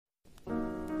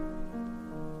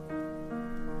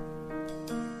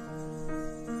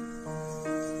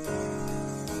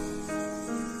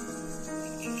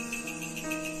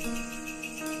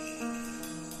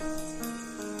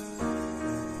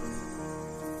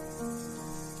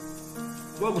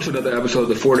Welcome to another episode of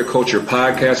the For the Culture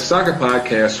podcast, soccer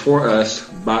podcast for us,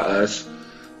 by us.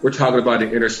 We're talking about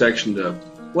the intersection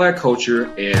of black culture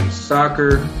and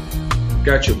soccer.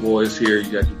 Got your boys here.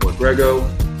 You got your boy Grego.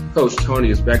 Coach Tony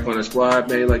is back on the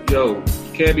squad, man. Like, yo,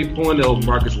 you can't be pulling the old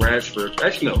Marcus Rashford.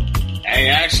 Actually, no. Hey,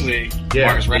 yeah,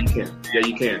 Marcus Rashford.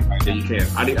 You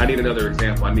can. I need another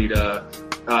example. I need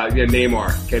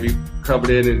Neymar. Can't be coming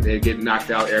in and getting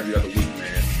knocked out every other week,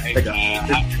 man.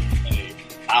 Hey,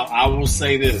 I will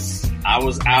say this. I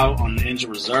was out on the injured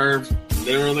reserve,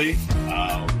 literally.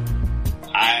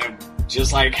 I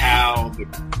just like how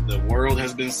the world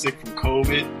has been sick from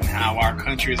COVID and how our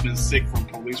country has been sick from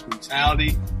police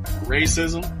brutality,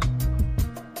 racism.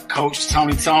 Coach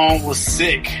Tony Tone was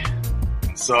sick.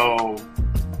 So,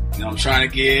 I'm trying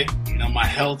to get, my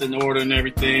health in order and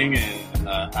everything. And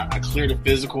I cleared the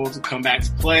physical to come back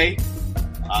to play.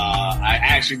 I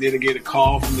actually did get a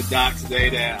call from the doc today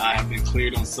that I have been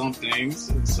cleared on some things.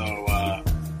 And so I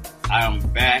am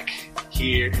back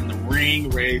here in the ring,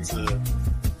 ready to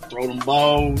throw them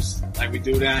bows like we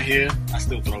do down here. I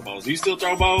still throw bows. Do you still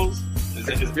throw bows?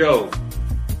 Yo,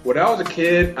 when I was a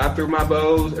kid, I threw my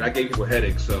bows and I gave people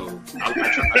headaches. So I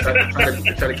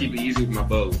try to keep it easy with my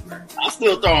bows, man. I'm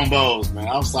still throwing bows, man.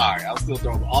 I'm sorry. I'm still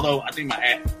throwing bows. Although I think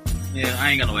I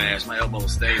ain't got no ass. My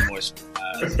elbows stay moisturized.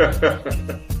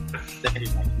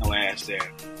 No ass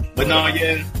there. But no,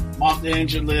 yeah, I'm off the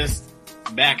injured list.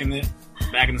 Back in the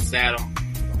saddle.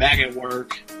 Back at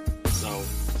work. So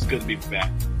it's good to be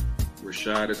back.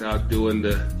 Rashad is out doing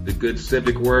the good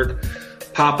civic work.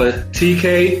 Papa TK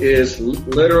is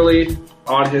literally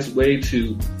on his way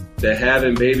to the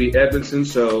having baby Edmonton.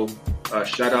 So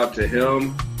shout out to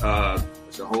him.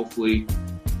 So hopefully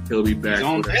he'll be back.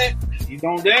 He's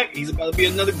on deck. He's about to be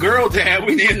another girl dad.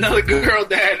 We need another girl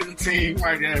dad in the team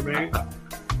right there, man.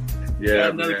 Yeah,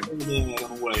 another man. girl dad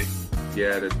on the way.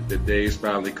 Yeah, the days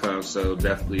finally come, so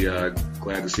definitely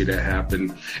glad to see that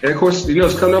happen. And of course,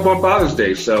 it's coming up on Father's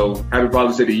Day, so happy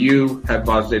Father's Day to you, happy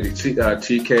Father's Day to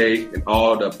TK and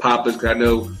all the papas. Cause I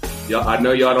know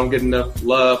y'all don't get enough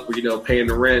love for paying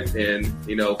the rent and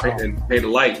paying the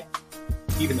light.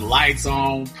 Keeping the lights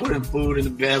on, putting food in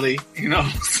the belly, you know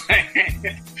what I'm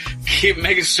saying? Keep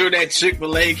making sure that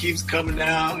Chick-fil-A keeps coming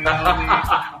down, you know what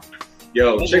I mean?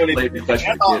 Yo, Chick-fil-A be clutch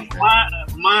for the kids, man.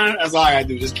 Mine, that's all I gotta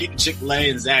do. Just keep the Chick-fil-A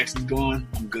and Zaxby's going.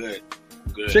 I'm good.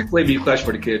 Chick-fil-A be clutch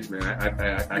for the kids, man.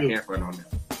 I can't run on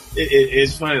that.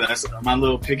 It's funny. That's my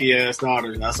little picky ass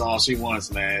daughter. That's all she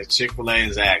wants, man. Chick-fil-A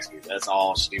and Zaxby's. That's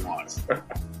all she wants.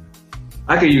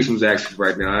 I could use some Zaxby's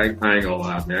right now. I ain't gonna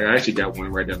lie, man. I actually got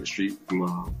one right down the street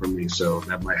from me, so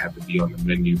that might have to be on the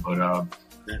menu.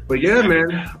 But yeah,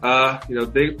 man.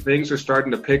 Things are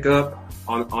starting to pick up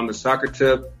on the soccer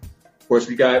tip. Of course,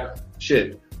 we got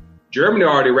Germany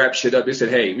already wrapped shit up. They said,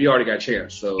 "Hey, we already got a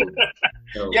chance." So,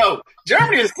 yo,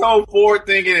 Germany is so forward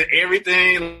thinking and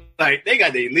everything. Like they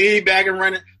got their league back and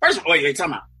running. First of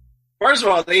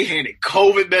all, they handled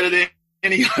COVID better than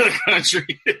any other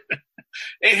country.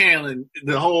 They handling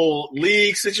the whole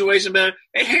league situation better.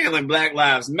 They handling Black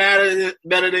Lives Matter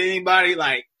better than anybody.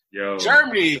 Like, yo,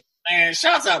 Germany, man,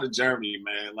 shouts out to Germany,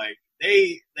 man. Like,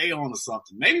 they on to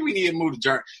something. Maybe we need to move to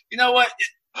Germany. You know what?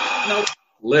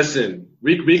 Listen,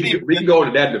 we can go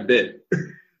into that in a bit.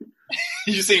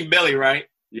 You seen Billy, right?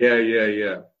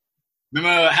 Yeah.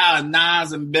 Remember how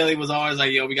Nas and Billy was always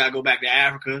like, yo, we got to go back to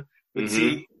Africa. But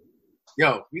see,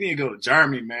 yo, we need to go to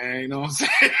Germany, man. You know what I'm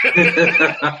saying?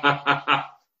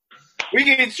 We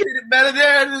get treated better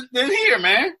there than here,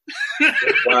 man.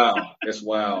 It's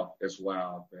wild,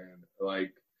 man.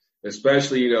 Like,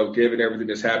 especially, given everything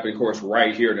that's happening, of course,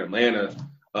 right here in Atlanta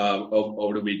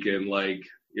over the weekend. Like,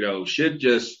 shit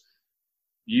just,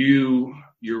 you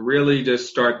really just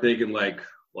start thinking like,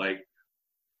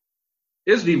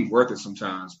 is it even worth it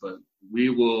sometimes? But we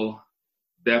will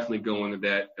definitely go into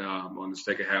that on the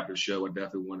second half of the show. I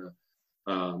definitely want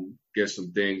to get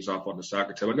some things off on the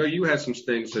soccer team. I know you had some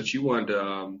things that you wanted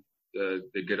to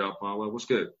get up on. Well, what's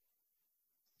good?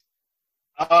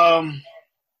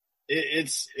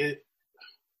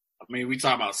 We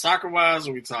talk about soccer wise,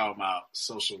 or we talk about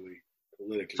socially,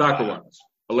 politically. Soccer wise.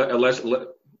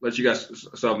 Let you guys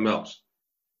something else.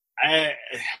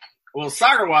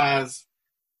 Soccer wise,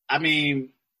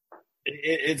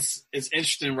 it's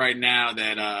interesting right now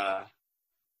that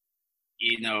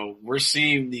we're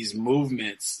seeing these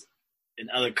movements in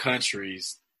other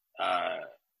countries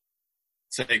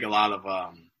take a lot of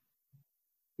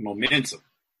momentum,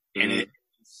 and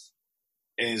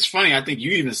it's funny. I think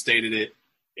you even stated it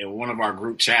in one of our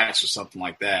group chats or something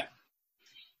like that.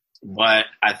 But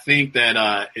I think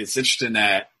that it's interesting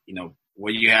that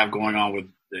what you have going on with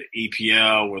the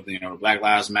EPL with, the Black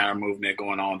Lives Matter movement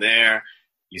going on there.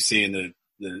 You're seeing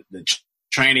the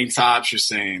training tops. You're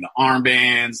seeing the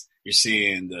armbands. You're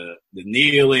seeing the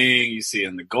kneeling. You're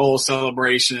seeing the goal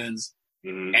celebrations.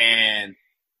 Mm-hmm. And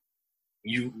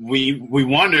we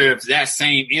wonder if that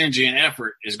same energy and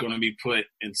effort is going to be put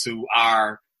into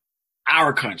our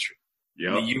country,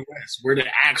 yep. the U.S., where the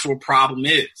actual problem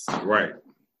is. Right.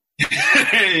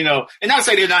 And not to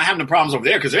say they're not having the problems over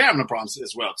there, because they're having the problems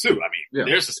as well too. I mean,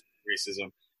 there's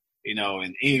racism, in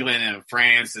England and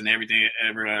France and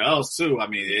everywhere else too. I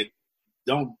mean,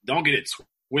 don't get it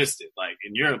twisted. Like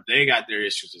in Europe, they got their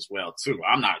issues as well too.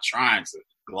 I'm not trying to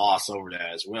gloss over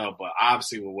that as well, but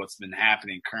obviously with what's been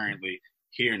happening currently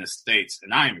here in the States, and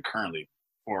not even currently,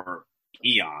 for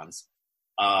eons,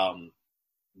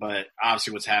 but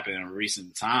obviously what's happened in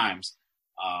recent times,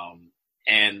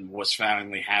 and what's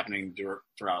finally happening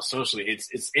throughout socially,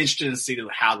 it's interesting to see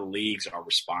how the leagues are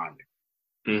responding.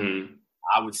 Mm-hmm.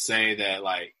 I would say that,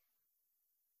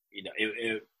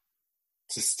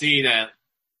 to see that,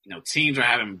 teams are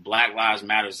having Black Lives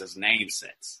Matters as name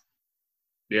sets.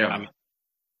 Yeah. I mean,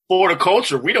 for the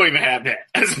culture, we don't even have that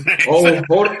as a name set.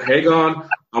 Hang on.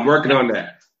 I'm working on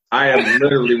that. I am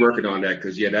literally working on that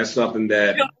because, that's something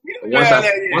that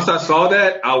once I saw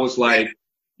that, I was like,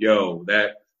 yo,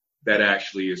 that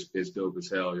actually is dope as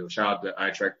hell. Shout out to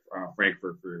Eintracht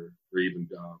Frankfurt for even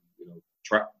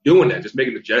doing that, just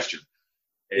making the gesture.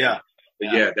 And,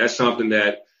 but that's something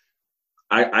that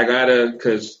I gotta,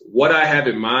 because what I have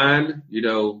in mind,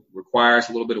 requires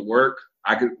a little bit of work.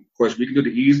 Of course, we can do the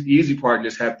easy part and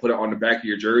just put it on the back of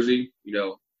your jersey.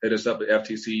 Hit us up at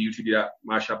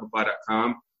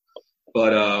ftcutd.myshopify.com.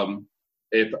 But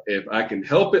if I can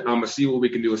help it, I'm gonna see what we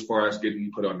can do as far as getting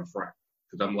put on the front.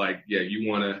 Because I'm like, you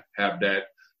want to have that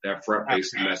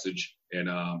front-facing message, and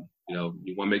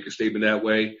you want to make your statement that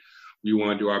way. We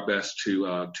want to do our best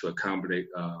to accommodate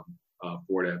for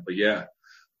that. But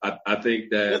I think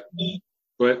that.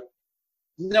 But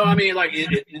no, I mean,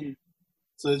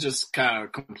 so just kind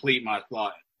of complete my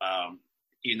thought.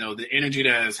 The energy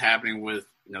that is happening with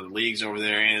the leagues over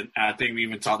there, and I think we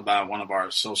even talked about one of our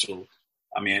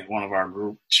one of our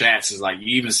group chats is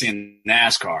you even seeing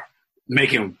NASCAR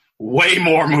making way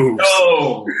more moves.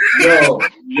 Way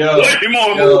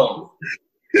more moves.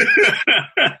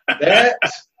 That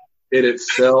in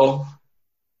itself.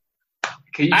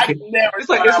 It's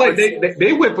like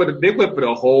they went for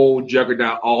the whole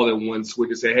juggernaut all in one switch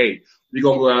and say, hey, we're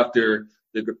gonna go after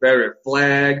the Confederate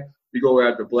flag, we go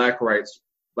after Black Lives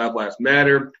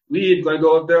Matter, we ain't gonna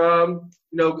go after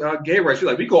gay rights.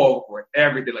 We go for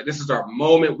everything. This is our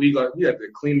moment. We have to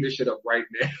clean this shit up right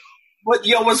now. But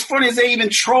what's funny is they even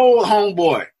trolled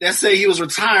homeboy that said he was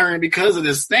retaring because of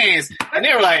this stance, and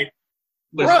they were like,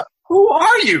 "Bro, who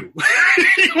are you?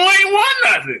 You ain't won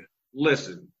nothing."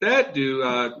 Listen, that dude,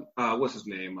 what's his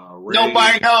name? Ray.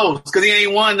 Nobody knows because he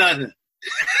ain't won nothing.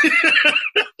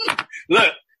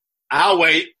 Look, I'll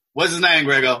wait. What's his name,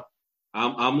 Grego?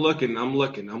 I'm looking.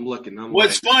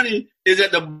 What's funny is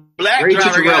that the black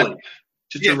driver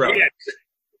Chicharelli.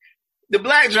 The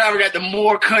black driver got the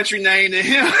more country name than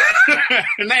him.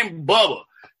 His name Bubba.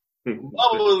 Bubba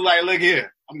was like, look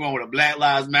here. I'm going with a Black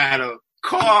Lives Matter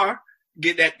car.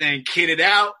 Get that thing kitted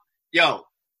out.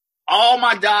 All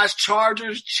my Dodge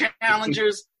Chargers,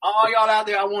 Challengers, all y'all out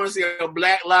there, I want to see a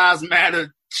Black Lives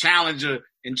Matter Challenger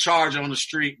and Charger on the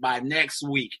street by next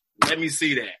week. Let me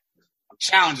see that. I'm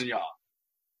challenging y'all.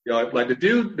 The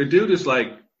dude is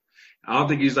I don't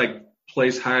think he's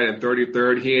placed higher than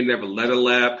 33rd. He ain't never led a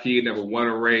lap. He ain't never won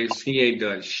a race. He ain't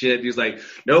done shit. He's like,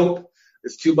 nope,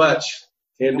 it's too much.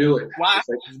 Can't do it. Why?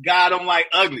 God don't like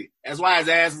ugly. That's why his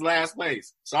ass is last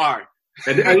place. Sorry.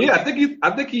 And I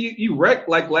think he wrecked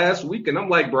last week, and I'm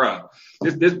like, bro,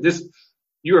 this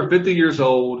you are 50 years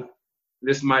old.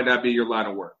 This might not be your line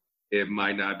of work. It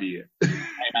might not be it. Hey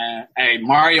man,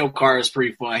 Mario Kart is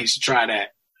pretty fun. He should try that.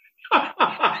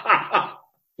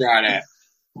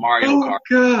 Mario Kart.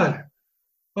 God.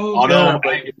 Although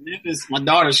my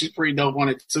daughter, she's pretty dope on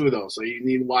it too, though. So you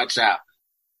need to watch out.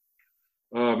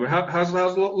 How's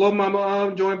little mama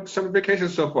enjoying summer vacation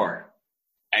so far?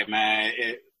 Hey man,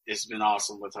 it's been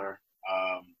awesome with her.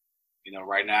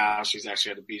 Right now she's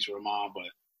actually at the beach with her mom, but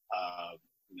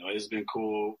it's been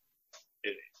cool.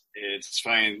 It's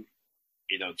funny,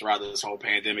 throughout this whole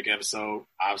pandemic episode,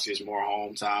 obviously it's more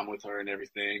home time with her and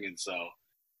everything, and so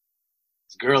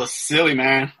this girl is silly,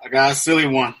 man. I got a silly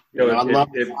one.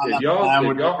 If y'all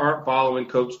aren't following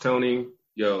Coach Tony,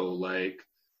 because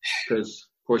of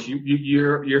course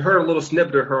you heard a little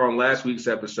snippet of her on last week's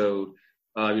episode.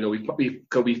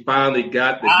 We finally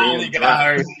got the got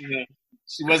her.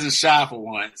 She wasn't shy for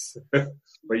once.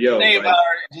 But But yo, about her,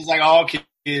 she's like all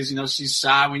kids, she's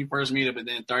shy when you first meet her, but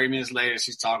then 30 minutes later,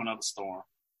 she's talking up a storm.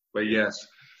 But yes,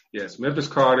 Memphis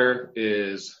Carter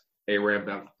is a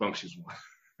rambunctious one.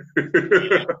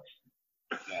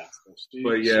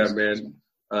 But yeah, man.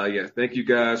 Thank you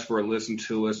guys for listening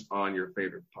to us on your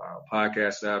favorite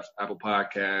podcast apps, Apple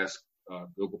Podcasts,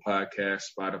 Google Podcasts,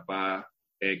 Spotify,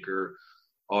 Anchor,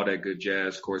 all that good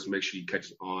jazz. Of course, make sure you catch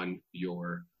it on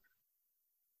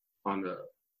the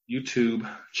YouTube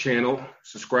channel.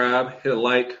 Subscribe, hit a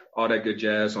like, all that good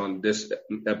jazz on this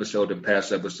episode and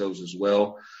past episodes as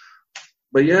well.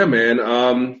 But yeah, man,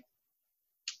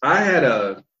 I had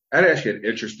actually an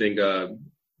interesting,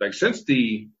 since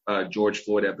the George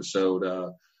Floyd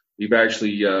episode, we've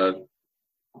actually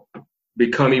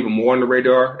become even more on the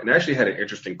radar, and actually had an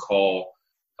interesting call.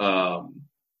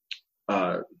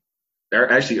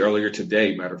 Actually earlier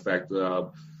today, matter of fact,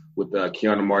 with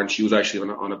Kiana Martin. She was actually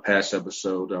on a past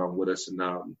episode with us, and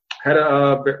had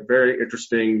a very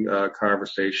interesting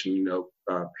conversation,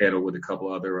 panel with a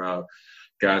couple other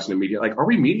guys in the media. Like, are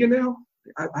we media now?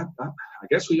 I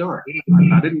guess we are.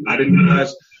 I didn't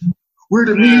realize we're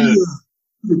the media.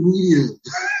 The media.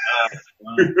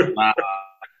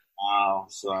 Wow,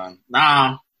 son.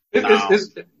 No.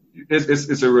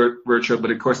 It's a virtue,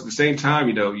 but of course at the same time,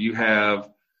 you have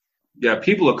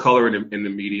people of color in the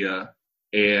media,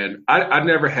 and I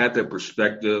never had that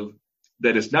perspective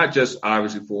that it's not just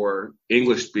obviously for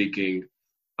English speaking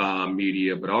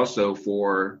media, but also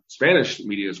for Spanish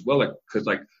media as well. Because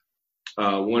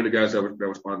one of the guys that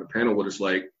was on the panel with us,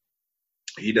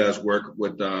 he does work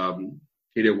with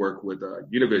he did work with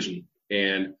Univision,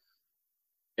 and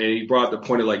he brought the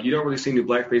point of you don't really see any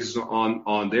black faces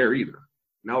on there either.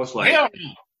 And I was like, hell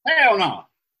no.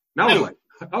 And I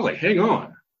was like, hang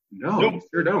on, no, nope. You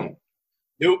sure don't.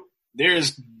 Nope.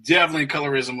 There's definitely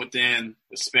colorism within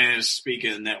the Spanish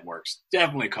speaking networks.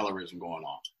 Definitely colorism going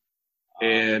on.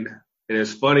 And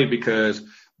it's funny because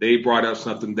they brought up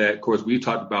something that, of course, we've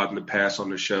talked about in the past on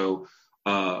the show.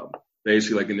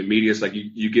 Basically, in the media, it's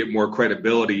you get more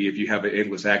credibility if you have an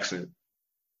English accent.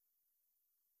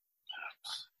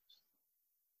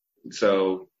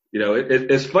 So,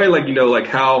 it's funny,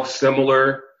 how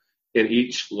similar in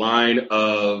each line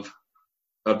of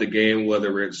the game,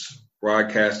 whether it's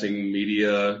broadcasting,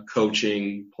 media,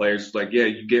 coaching, players,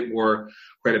 you get more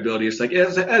credibility. It's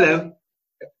hello.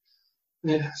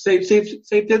 Yeah, save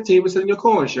 15% in your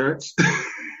car insurance.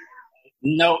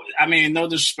 No, no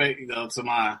disrespect, to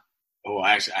my. Oh,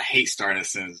 actually, I hate starting a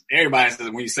sentence. Everybody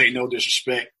says when you say no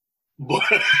disrespect, but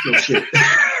no shit.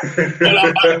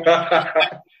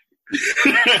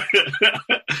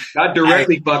 Not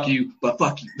directly, fuck you, but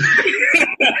fuck you.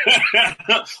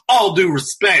 All due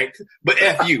respect, but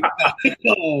F you.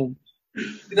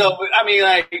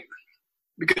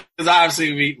 Because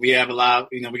obviously we have a lot,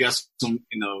 we got some,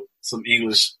 some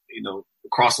English,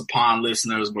 across the pond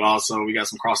listeners, but also we got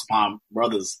some cross the pond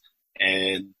brothers,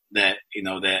 and that,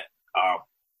 that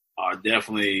are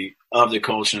definitely of the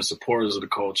culture and supporters of the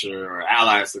culture or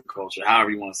allies to the culture, however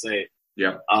you want to say it.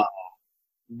 Yeah.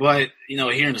 But,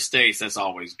 here in the States, that's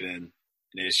always been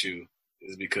an issue,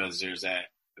 is because there's that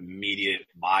immediate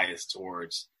bias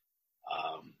towards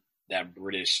that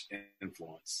British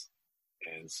influence.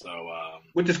 And so,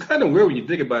 which is kind of weird when you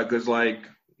think about it, because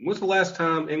when's the last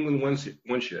time England won shit?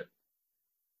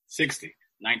 1960.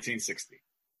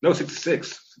 No,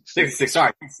 66. 66.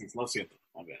 Sorry, 66. Lo siento.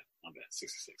 My bad.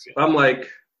 66. Yeah. I'm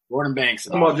Gordon Banks.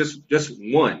 I'm about just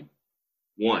one,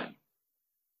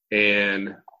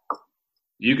 and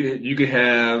you could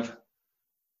have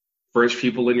French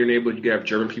people in your neighborhood. You could have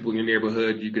German people in your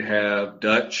neighborhood. You could have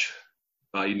Dutch.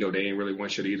 They ain't really won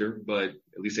shit either, but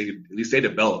at least they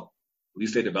develop.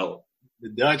 The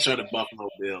Dutch are the Buffalo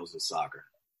Bills of soccer.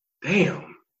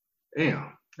 Damn.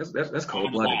 That's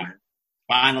cold-blooded, man.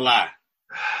 Find the lie.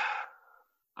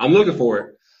 I'm looking for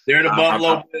it. They're the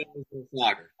Buffalo Bills of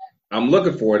soccer. I'm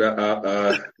looking for it.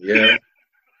 Yeah.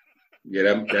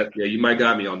 You might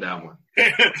got me on that one.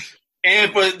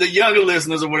 And for the younger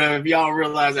listeners or whatever, if y'all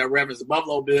realize that reference, the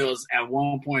Buffalo Bills at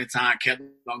one point in time kept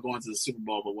on going to the Super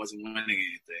Bowl but wasn't winning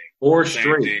anything. Four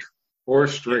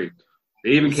straight.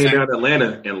 They even came down to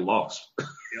Atlanta and lost.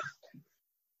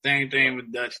 Same thing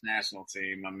with Dutch national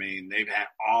team. They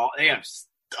have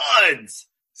studs.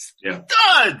 Yeah.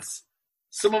 Studs.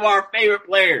 Some of our favorite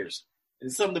players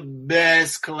and some of the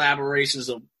best collaborations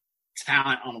of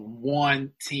talent on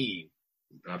one team.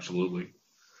 Absolutely.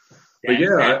 But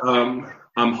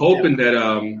I'm hoping that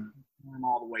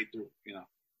all the way through,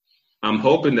 I'm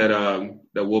hoping that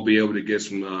we'll be able to get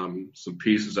some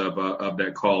pieces of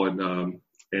that call and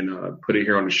and put it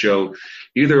here on the show,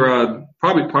 either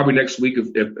probably next week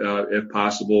if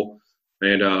possible,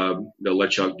 and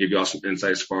they'll give y'all some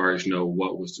insight as far as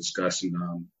what was discussed and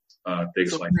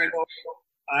things like that.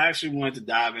 I actually wanted to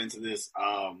dive into this.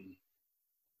 I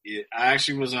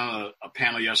actually was on a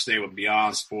panel yesterday with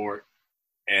Beyond Sport,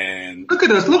 and look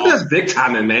at us big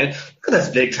timing, man. Look at us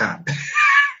big time.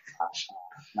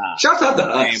 Nah, shout out to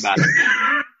us.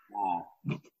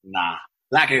 Nah,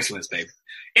 Black excellence, baby.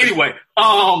 Anyway,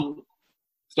 so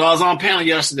I was on a panel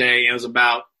yesterday, and it was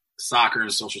about soccer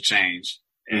and social change,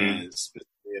 and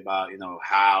specifically about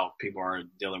how people are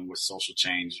dealing with social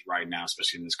change right now,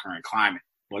 especially in this current climate.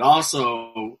 But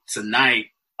also tonight,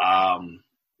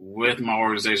 with my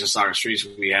organization, Soccer Streets,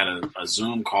 we had a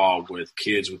Zoom call with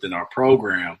kids within our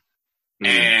program,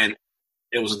 and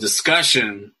it was a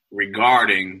discussion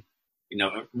regarding,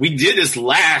 we did this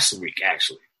last week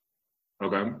actually.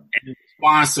 Okay. And in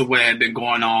response to what had been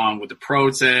going on with the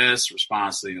protests,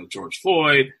 response to George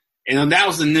Floyd, and that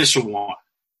was the initial one.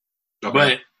 Okay.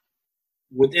 But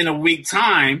within a week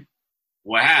time,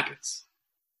 what happens?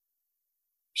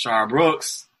 Shara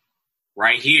Brooks,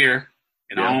 right here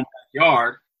in our own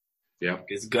backyard,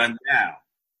 gets gunned down.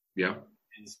 Yeah.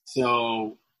 And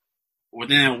so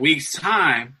within a week's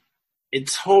time, it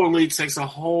totally takes a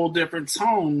whole different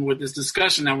tone with this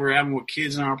discussion that we're having with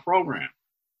kids in our program.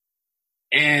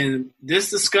 And this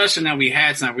discussion that we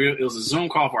had tonight, it was a Zoom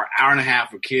call for an hour and a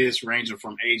half with kids ranging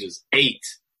from ages 8,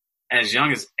 as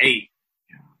young as 8,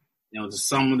 to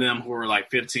some of them who were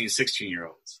like 15,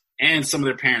 16-year-olds. And some of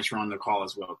their parents were on the call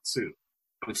as well, too.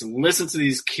 But to listen to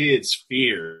these kids'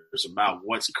 fears about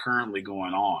what's currently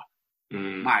going on,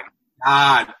 my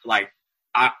God,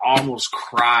 I almost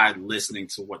cried listening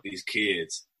to what these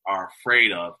kids are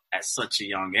afraid of at such a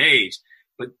young age.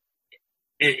 But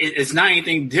it's not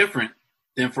anything different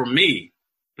than for me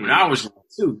when I was young,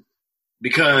 too.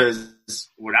 Because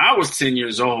when I was 10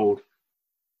 years old,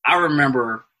 I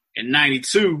remember in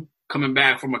 92 coming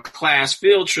back from a class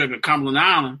field trip at Cumberland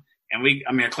Island, and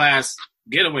a class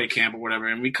getaway camp or whatever,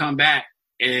 and we come back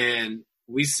and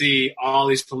we see all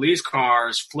these police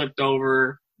cars flipped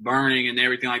over, burning and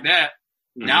everything like that.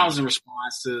 Mm-hmm. That was in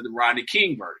response to the Rodney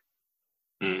King verdict.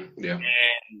 Yeah.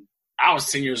 And I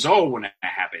was 10 years old when that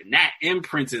happened. And that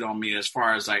imprinted on me as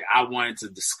far as I wanted to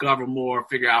discover more,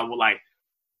 figure out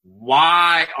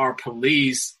why are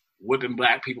police whipping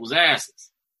black people's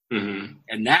asses? Mm-hmm.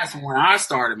 And that's when I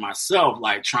started myself,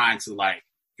 trying to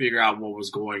figure out what was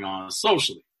going on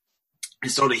socially.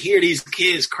 And so to hear these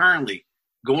kids currently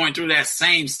going through that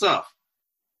same stuff,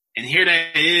 and here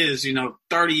that is,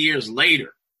 30 years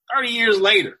later,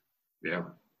 yeah,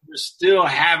 we're still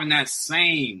having that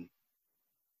same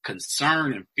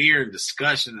concern and fear and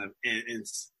discussion.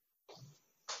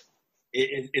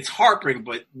 It's heartbreaking,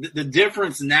 but the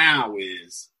difference now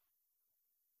is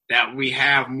that we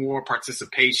have more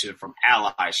participation from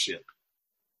allyship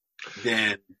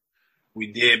than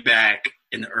we did back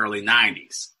in the early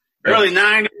 90s. Early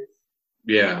 90s.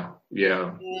 Yeah.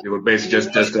 It was basically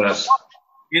just us.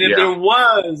 And if there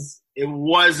was, it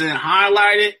wasn't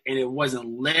highlighted, and it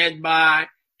wasn't led by,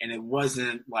 and it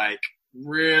wasn't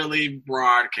really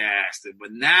broadcasted.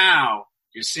 But now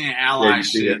you're seeing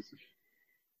allyship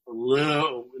a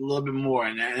little bit more,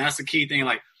 and that's the key thing.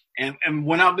 And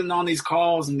when I've been on these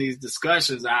calls and these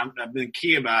discussions, I've been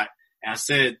key about it. And I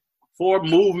said, for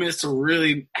movements to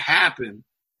really happen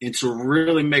and to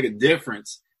really make a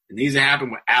difference, it needs to happen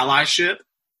with allyship.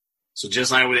 So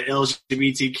just like with the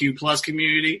LGBTQ plus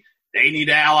community, they need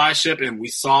allyship, and we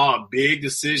saw a big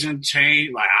decision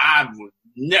change. I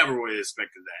never would have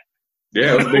expected that.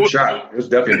 Yeah, it was a big shot. It was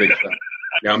definitely a big shot.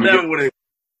 Yeah, never would have.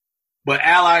 But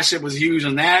allyship was huge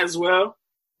on that as well.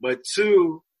 But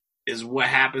 2 is what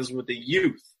happens with the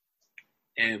youth.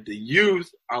 And if the youth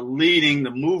are leading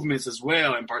the movements as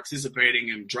well and participating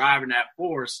and driving that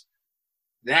force,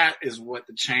 that is what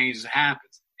the change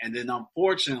happens. And then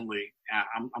unfortunately,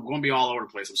 I'm going to be all over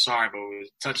the place. I'm sorry, but we're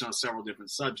touching on several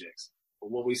different subjects. But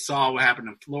what we saw what happened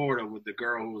in Florida with the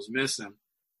girl who was missing.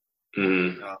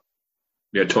 Mm-hmm.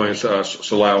 Toyin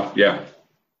Salau. Yeah.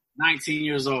 19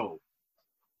 years old.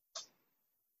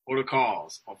 For the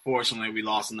cause. Unfortunately, we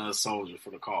lost another soldier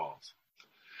for the cause.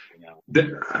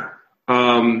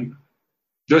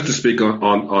 Just to speak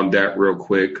on that real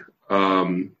quick,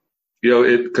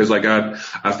 because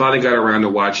I finally got around to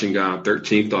watching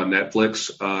 13th on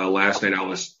Netflix. Last night I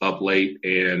was up late,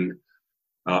 and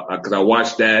because I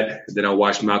watched that, then I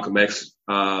watched Malcolm X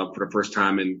for the first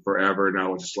time in forever, and I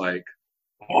was just like,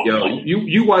 yo,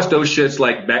 you watch those shits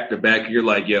back to back, you're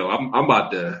like, yo, I'm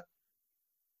about to.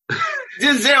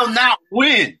 Denzel not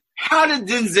win. How did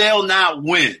Denzel not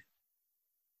win?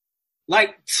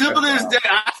 Like, till this day,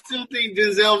 I still think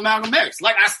Denzel is Malcolm X.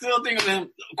 Like, I still think of him.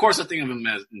 Of course, I think of him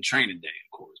as in Training Day,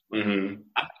 of course.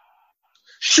 But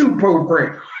Shoot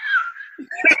program.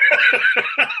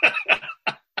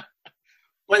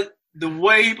 But the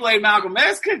way he played Malcolm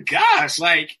X, good gosh,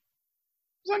 like, it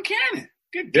was uncanny.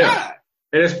 Good God.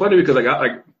 And it's funny because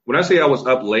like when I say I was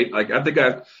up late, like I think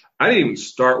I didn't even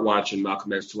start watching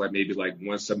Malcolm X till like maybe like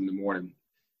 1-7 in the morning.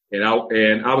 And I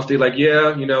was thinking like,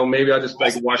 yeah, maybe I'll just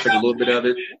like watch like a little bit of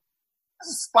it.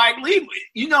 Spike Lee,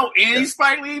 any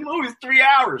Spike Lee movie is 3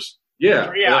 hours. Yeah.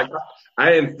 3 hours. Like, I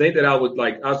didn't think that I was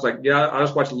like, yeah, I'll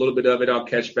just watch a little bit of it. I'll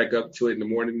catch back up to it in the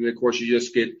morning. And of course you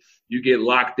get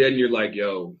locked in. You're like,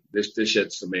 yo, this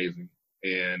shit's amazing.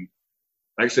 And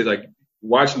like I said, like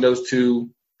watching those two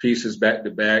pieces back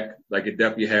to back, like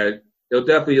it'll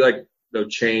definitely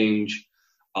change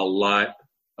a lot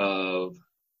of,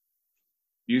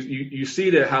 you see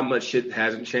that how much shit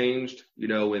hasn't changed,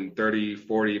 in 30,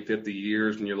 40, 50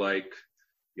 years. And you're like,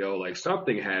 yo, like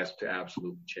something has to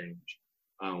absolutely change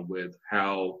with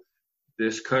how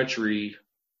this country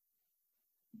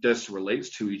just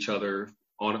relates to each other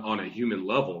on a human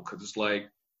level. Cause it's like,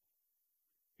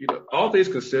 all things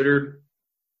considered,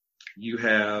 you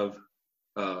have,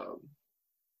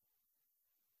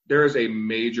 there is a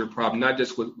major problem, not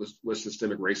just with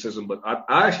systemic racism, but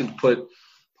I actually put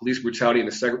police brutality in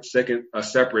a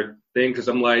separate thing, because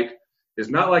I'm like, it's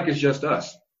not like it's just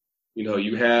us.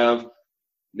 You have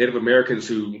Native Americans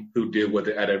who deal with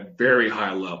it at a very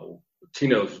high level.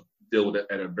 Latinos deal with it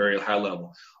at a very high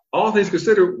level. All things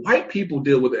considered, white people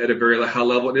deal with it at a very high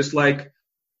level, and it's like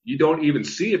you don't even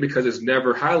see it because it's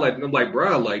never highlighted. And I'm like,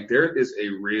 bro, like there is a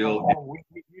real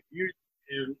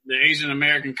the Asian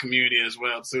American community as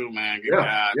well too, man. Good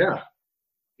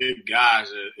gosh,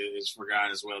 it's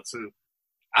forgotten as well too.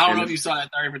 I don't know if you saw that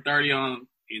 30 for 30 on,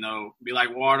 Be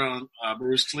Like Water on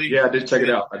Bruce Lee. Yeah, I did check it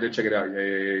out.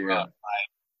 Yeah.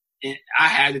 And I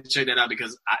had to check that out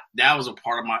because that was a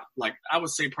part of my, like, I would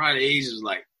say probably the age was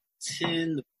like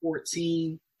 10 to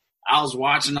 14. I was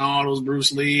watching all those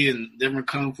Bruce Lee and different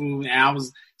Kung Fu. And I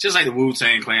was just like the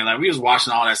Wu-Tang Clan. Like, we was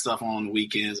watching all that stuff on the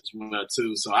weekends as well,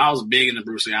 too. So I was big into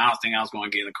Bruce Lee. I don't think I was going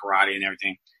to get into karate and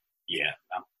everything. Yeah.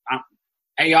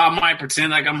 Hey, y'all might pretend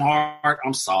like I'm hard.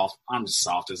 I'm soft. I'm just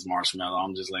soft as marshmallow.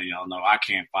 I'm just letting y'all know I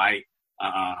can't fight.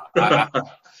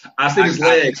 I see his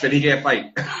legs, but he can't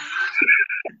fight.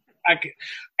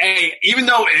 Hey, even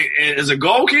though as a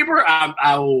goalkeeper,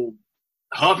 I will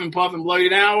huff and puff and blow you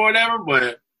down or whatever,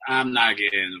 but I'm not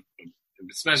getting,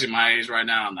 especially my age right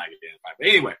now, I'm not getting a fight. But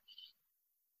anyway,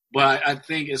 but I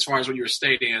think as far as what you were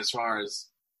stating, as far as,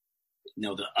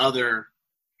 the other,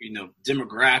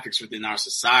 demographics within our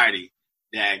society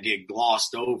that get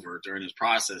glossed over during this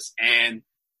process. And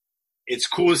it's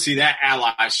cool to see that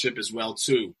allyship as well,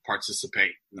 too,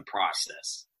 participate in the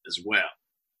process as well.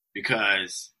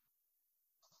 Because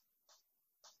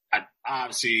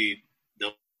obviously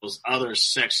those other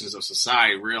sections of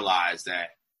society realize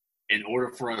that in order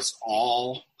for us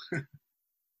all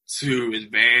to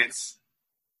advance,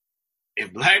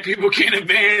 if black people can't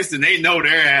advance, then they know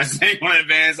their ass ain't going to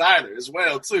advance either as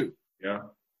well, too. Yeah.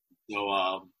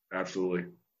 So, absolutely.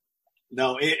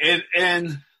 No,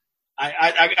 and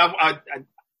I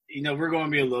we're going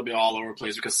to be a little bit all over the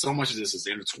place because so much of this is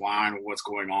intertwined with what's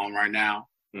going on right now.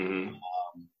 Mm-hmm.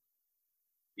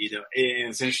 And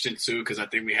it's interesting too because I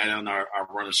think we had on our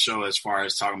run of show as far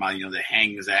as talking about the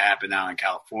hangings that happened out in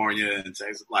California and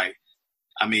Texas. Like,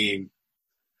 I mean,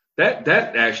 that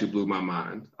actually blew my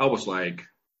mind. I was like,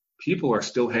 people are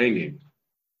still hanging,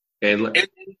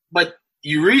 but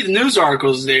you read the news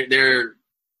articles, they're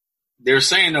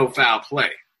saying no foul play,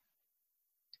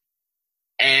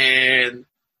 and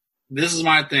this is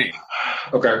my thing.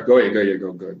 Okay, go ahead.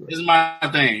 This is my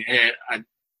thing.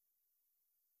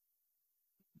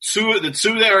 The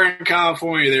two that are in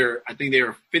California, I think they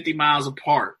were 50 miles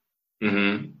apart.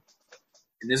 Mm-hmm.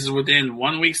 And this is within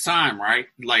 1 week's time, right?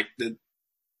 Like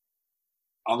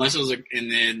unless it was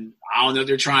and then I don't know if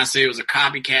they're trying to say it was a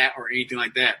copycat or anything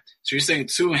like that. So you're saying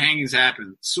two hangings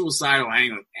happened, suicidal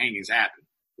hangings happened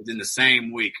within the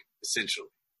same week, essentially.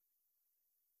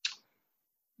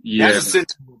 Yeah. That's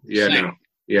essentially.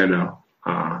 No.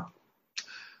 I'm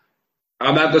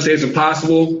not gonna say it's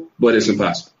impossible, but it's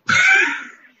impossible.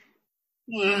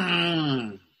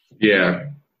 Yeah. Yeah.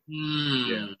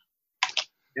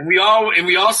 And we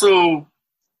also,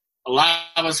 a lot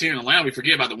of us here in Atlanta, we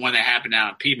forget about the one that happened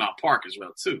out in Piedmont Park as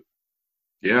well too.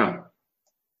 Yeah.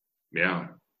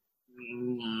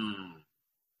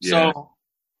 So,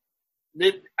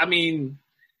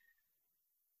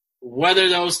 whether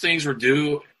those things were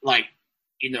due, like,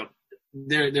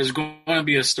 there's going to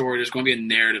be a story. There's going to be a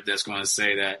narrative that's going to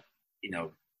say that,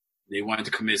 they wanted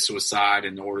to commit suicide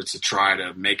in order to try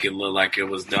to make it look like it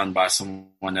was done by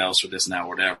someone else or this and that,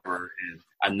 whatever. And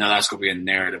I know that's going to be a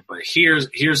narrative, but here's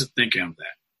the thinking of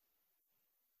that.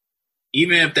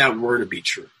 Even if that were to be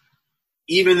true,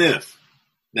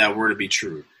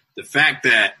 the fact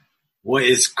that what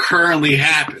is currently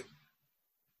happening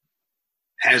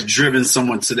has driven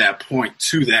someone to that point,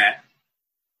 to that.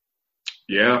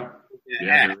 Yeah.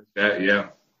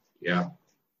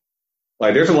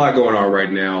 Like, there's a lot going on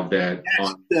right now that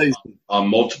on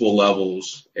multiple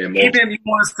levels. And even if you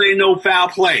want to say no foul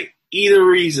play, either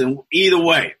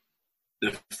way,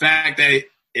 the fact that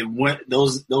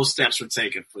those steps were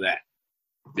taken for that.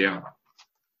 Yeah.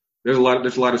 There's a lot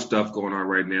of stuff going on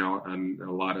right now in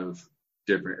a lot of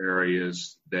different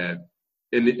areas that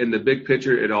in the big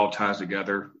picture, it all ties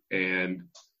together, and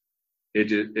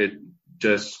it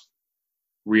just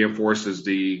reinforces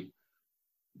the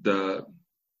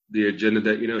agenda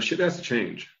that, shit has to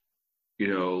change,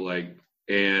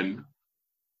 and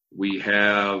we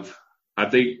have, I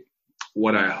think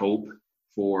what I hope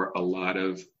for a lot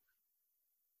of,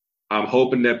 I'm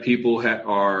hoping that people they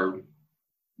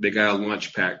got a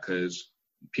lunch pack, because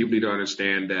people need to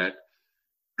understand that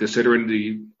considering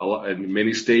in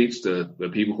many states,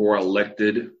 the people who are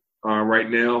elected right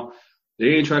now,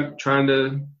 they ain't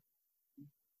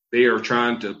they are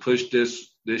trying to push this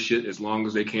shit as long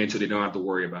as they can till they don't have to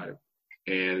worry about it.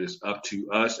 And it's up to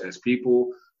us as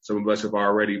people. Some of us have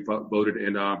already voted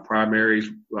in primaries.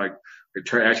 Like,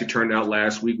 it actually turned out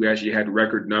last week, we actually had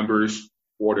record numbers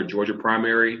for the Georgia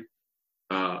primary.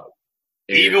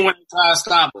 Even when they try to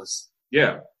stop us.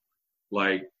 Yeah.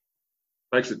 Like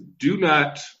I said,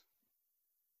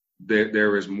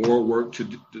 there is more work to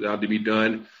be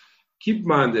done. Keep in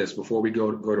mind this before we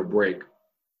go to break,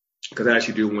 because I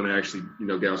actually do want to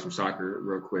get on some soccer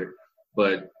real quick.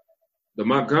 But the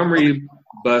Montgomery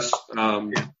bus,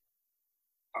 we're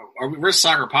a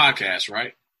soccer podcast,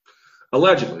 right?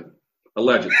 Allegedly.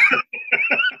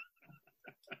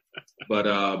 But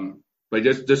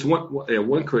just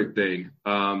one quick thing.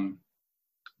 The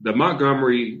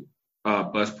Montgomery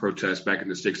bus protest back in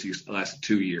the 60s lasted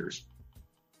 2 years.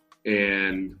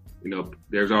 And,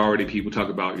 there's already people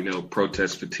talking about,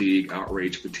 protest fatigue,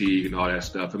 outrage fatigue, and all that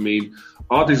stuff. I mean,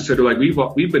 all things considered, like,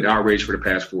 we've been outraged for the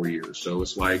past 4 years. So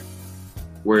it's like,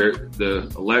 where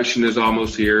the election is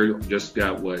almost here,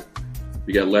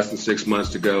 we got less than 6 months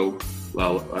to go.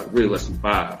 Well, really less than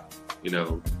 5.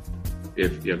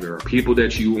 If there are people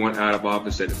that you want out of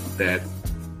office that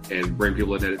and bring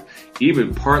people in that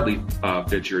even partly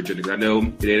fit your agenda. I know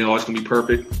it ain't always gonna be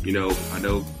perfect. I know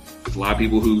there's a lot of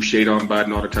people who shade on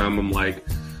Biden all the time. I'm like,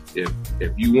 if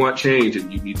you want change,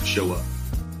 then you need to show up.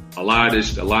 A lot of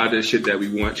this shit that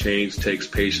we want change takes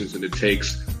patience and it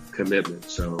takes commitment.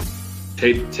 So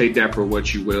take that for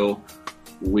what you will.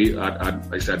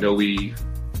 Like I said, I know we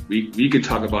can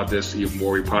talk about this even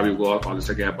more. We probably will on the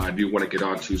second half, but I do want to get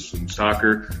on to some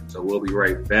soccer. So we'll be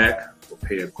right back. We'll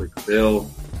pay a quick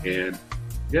bill. And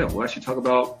yeah, we'll actually talk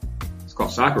about, it's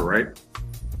called soccer, right?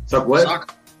 Soccer what?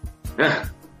 Soccer.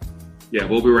 Yeah,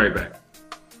 we'll be right back.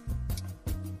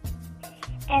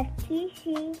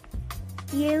 FTC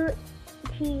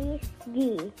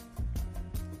UTD.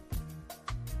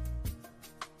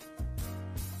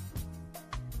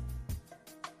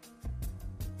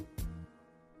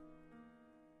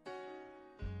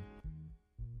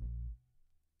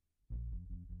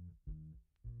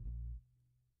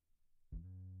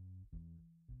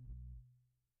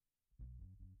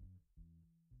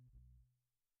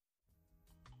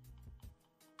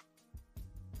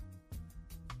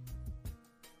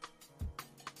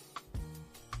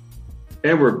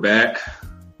 And we're back.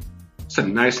 It's a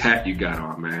nice hat you got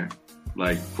on, man.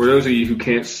 Like, for those of you who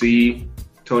can't see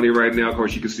Tony right now, of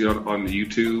course, you can see it on the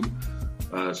YouTube.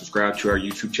 Subscribe to our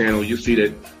YouTube channel. You'll see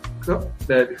that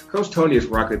Coach Tony is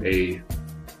rocking a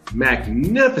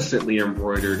magnificently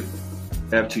embroidered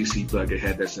FTC bucket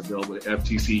hat that's available at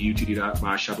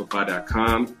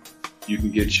ftcutd.myshopify.com. You can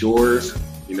get yours.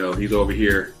 He's over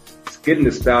here getting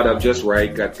the spout up just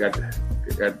right. Got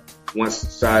one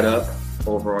side up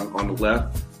over on the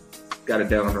left, got it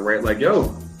down on the right. Like,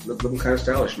 yo, looking kind of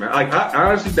stylish, man. Like, I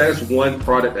honestly, that is one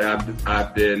product that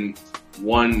I've been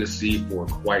wanting to see for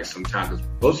quite some time. Because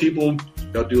most people,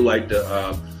 they'll do like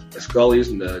the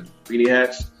Scullies and the beanie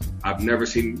hats. I've never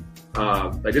seen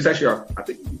like this. Actually, I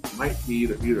think it might be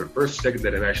either the first or second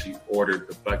that I've actually ordered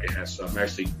the bucket hat. So I'm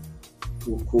actually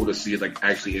cool to see it like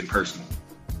actually in person.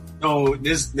 So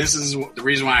this is the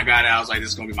reason why I got it. I was like, this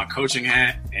is gonna be my coaching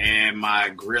hat and my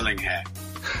grilling hat.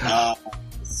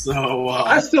 So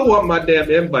I still want my damn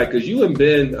invite because you and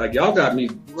Ben, like y'all got me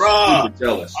super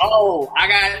jealous. Oh,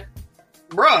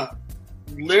 bruh.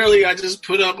 Literally, I just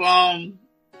put up.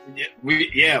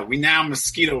 We now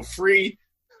mosquito free.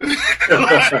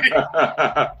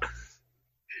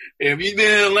 If you've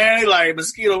been in Atlanta, like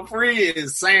mosquito free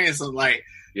is saying something. Like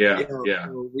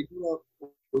We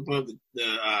put up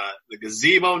the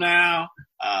gazebo now.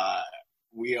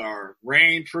 We are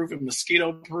rain proof and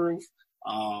mosquito proof.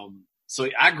 So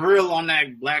I grill on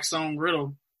that Blackstone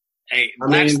griddle. Hey,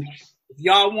 if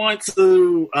y'all want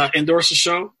to endorse the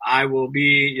show, I will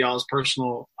be y'all's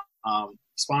personal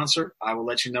sponsor. I will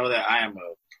let you know that I am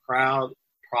a proud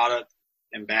product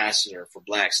ambassador for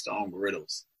Blackstone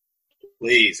griddles.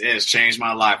 Please, it has changed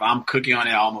my life. I'm cooking on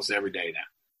it almost every day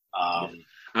now.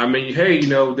 Hey,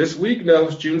 this week,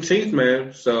 it's Juneteenth,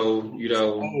 man. So, why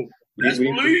do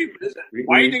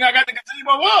you think I got the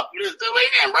gazebo up? It's the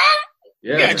weekend, bro.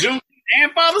 Yeah. June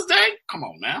and Father's Day. Come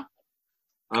on now.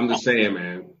 I'm just saying,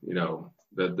 man. The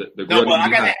I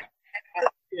got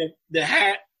the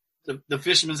hat, the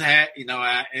fisherman's hat.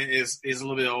 Is a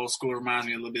little bit old school. Reminds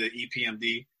me a little bit of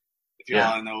EPMD. If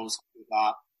y'all know old school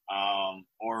hop,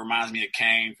 or reminds me of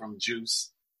Kane from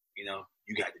Juice. You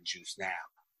got the juice now.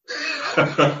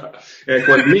 And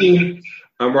for me,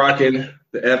 I'm rocking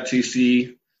the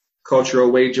FTC Cultural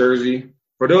Away jersey.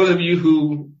 For those of you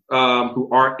who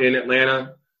aren't in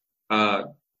Atlanta,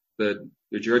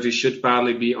 the jersey should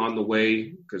finally be on the way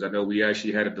because I know we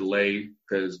actually had a delay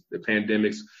because the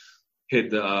pandemics hit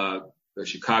the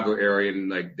Chicago area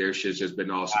and their shit's just been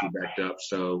all super backed up.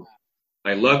 So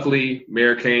luckily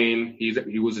Mayor Kane,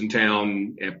 he was in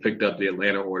town and picked up the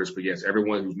Atlanta orders. But yes,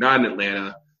 everyone who's not in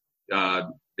Atlanta,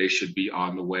 they should be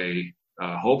on the way.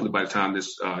 Hopefully by the time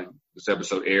this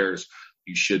episode airs,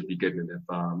 you should be getting it.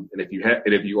 And if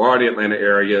you are in the Atlanta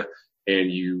area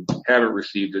and you haven't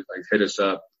received it, hit us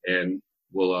up and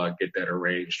we'll get that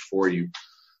arranged for you.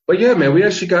 But yeah, man, we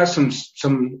actually got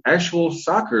some actual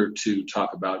soccer to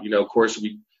talk about. Of course,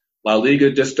 La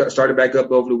Liga just started back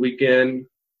up over the weekend.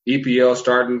 EPL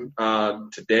starting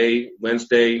today,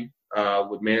 Wednesday,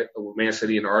 with Man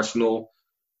City and Arsenal.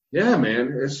 Yeah,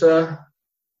 man, it's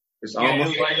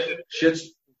almost like shit's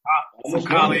almost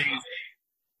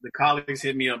the colleagues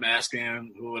hit me up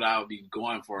asking who would I be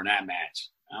going for in that match.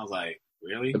 I was like,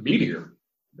 really? The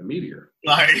Meteor.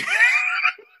 Like,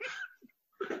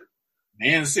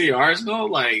 Man City,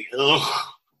 Arsenal? Like, ugh.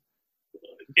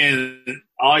 And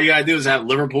all you gotta do is have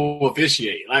Liverpool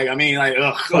officiate. Ugh.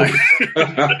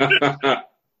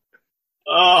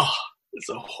 Oh, it's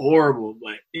a horrible.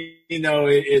 But,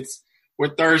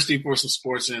 we're thirsty for some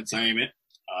sports entertainment.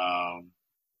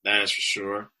 That is for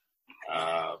sure.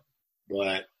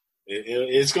 But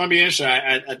it's going to be interesting.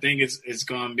 I think it's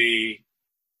going to be.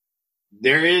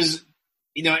 There is,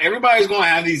 everybody's going to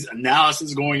have these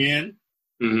analyses going in.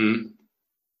 Mm-hmm.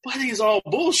 But I think it's all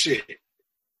bullshit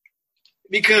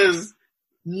because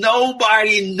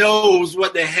nobody knows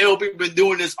what the hell people been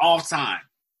doing this off time.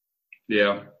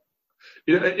 Yeah,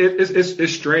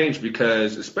 it's strange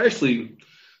because especially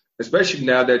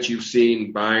now that you've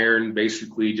seen Bayern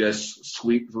basically just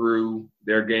sweep through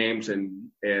their games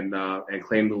and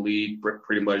claim the lead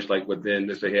pretty much within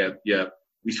this they have. Yeah,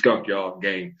 we skunked y'all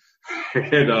game.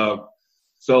 And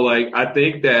so I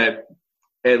think that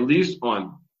at least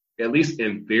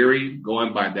in theory,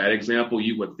 going by that example,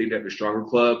 you would think that the stronger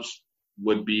clubs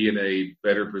would be in a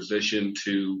better position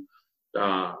to.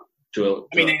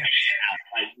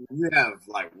 You have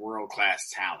world-class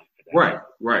talent.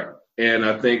 Right. And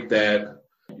I think that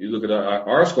you look at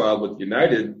our squad with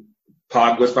United,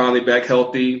 Pogba's finally back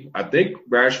healthy. I think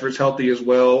Rashford's healthy as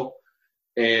well.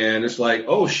 And it's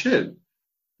oh shit,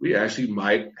 we actually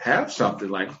might have something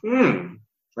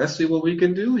let's see what we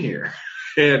can do here.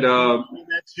 And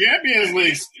that Champions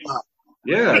League stuff.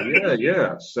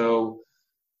 Yeah. So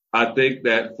I think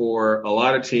that for a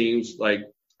lot of teams, I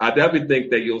definitely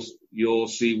think that you'll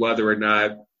see whether or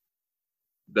not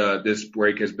this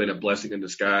break has been a blessing in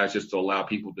disguise, just to allow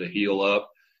people to heal up,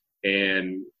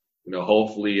 and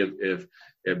hopefully if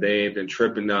they ain't been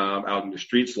tripping out in the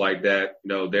streets like that,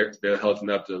 they're healthy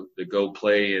enough to go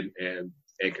play and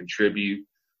contribute.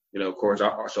 Of course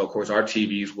our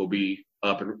TVs will be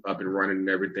up and running and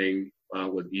everything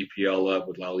with EPL up,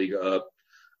 with La Liga up.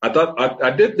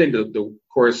 I did think that of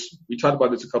course we talked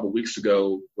about this a couple of weeks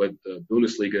ago with the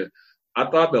Bundesliga. I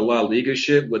thought the La Liga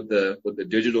shit with the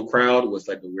digital crowd was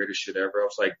the weirdest shit ever. I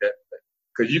was like that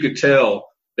because you could tell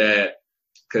that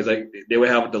because they would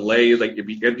have delays, it'd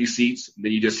be empty seats, and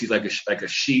then you just see a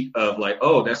sheet of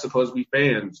oh, that's supposed to be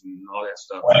fans and all that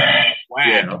stuff. Wow.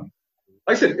 Yeah,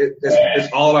 like I said,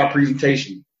 it's all about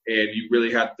presentation. and you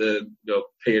really have to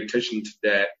pay attention to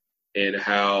that and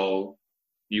how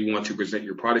you want to present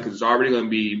your product, because it's already going to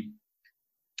be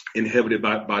inhibited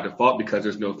by default because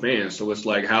there's no fans. So it's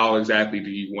like, how exactly do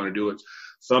you want to do it?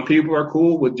 Some people are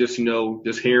cool with just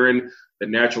hearing the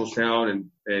natural sound,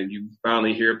 and you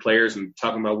finally hear players and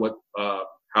talking about what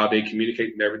how they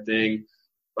communicate and everything.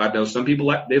 But I know some people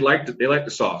like the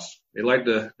sauce. They like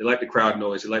the crowd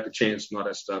noise. They like the chants and all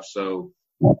that stuff. So,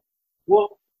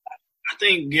 well, I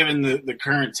think given the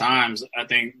current times, I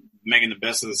think making the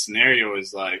best of the scenario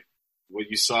is like what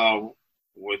you saw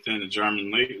within the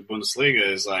German league,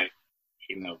 Bundesliga, is like,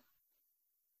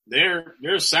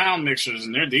 their sound mixers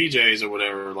and their DJs or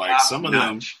whatever, like some of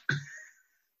them,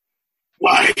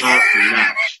 like, I'm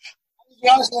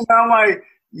like,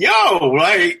 yo,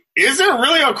 like, is there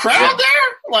really a crowd there?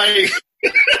 Like,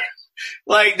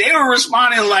 like they were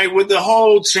responding like with the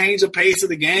whole change of pace of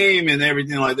the game and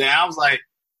everything like that. I was like,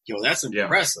 yo, that's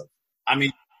impressive. I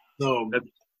mean, so,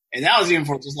 and that was even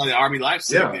for just like the RB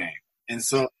Leipzig game. And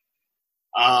so,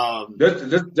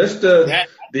 just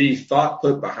the thought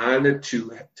put behind it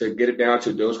to get it down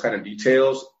to those kind of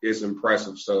details is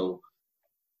impressive. So,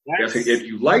 if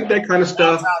you like that kind of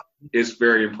stuff, it's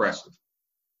very impressive.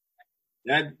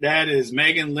 That is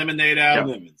making lemonade out of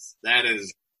lemons. That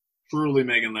is truly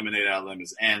making lemonade out of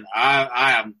lemons, and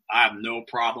I have no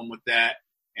problem with that.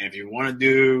 And if you want to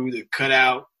do the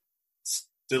cutout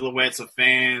silhouettes of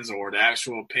fans or the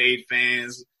actual paid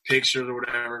fans pictures or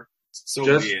whatever, so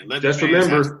be it. Just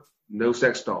remember, no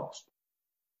sex dolls.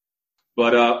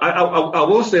 But I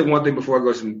will say one thing before I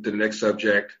go to the next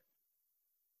subject.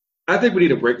 I think we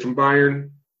need a break from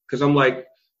Bayern, because I'm like,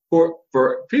 for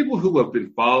people who have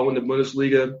been following the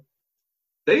Bundesliga,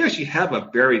 they actually have a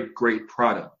very great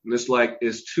product. And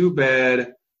it's too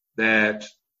bad that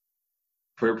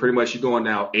pretty much you're going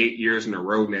now 8 years in a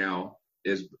row now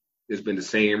it's been the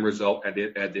same result at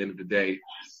the end of the day.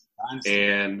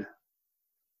 And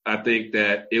I think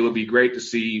that it would be great to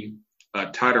see a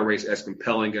title race as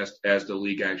compelling as the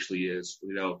league actually is.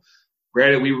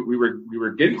 Granted, we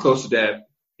were getting close to that,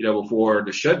 before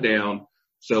the shutdown,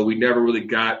 so we never really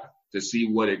got to see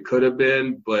what it could have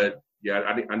been. But yeah,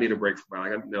 I need a break from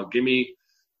it. Give me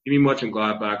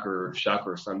Mönchengladbach or Schalke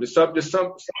or something. Just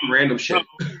some random shit.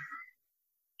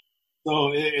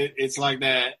 So it's like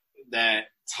that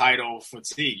title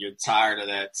fatigue. You're tired of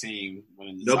that team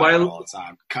winning the title all the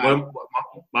time.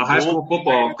 My high school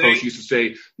football coach used to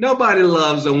say, "Nobody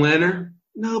loves a winner.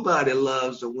 Nobody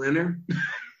loves a winner."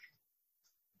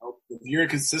 If you're a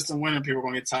consistent winner, people are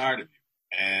going to get tired of you,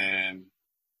 and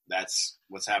that's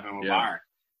what's happening with Bayern.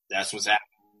 That's what's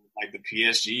happening with, like, the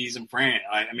PSGs in France.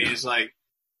 I mean, it's like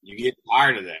you get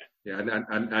tired of that. Yeah,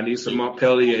 I need some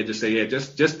Montpellier to say,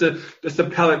 just the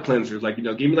palate cleansers. Like,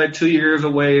 give me like 2 years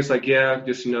away. It's like, give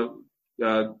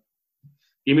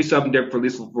me something different, at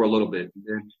least for a little bit.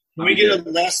 Can we get a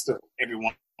Leicester every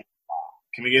once in a while?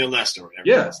 Can we get a Leicester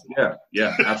every once in a while?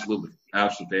 Yeah, absolutely,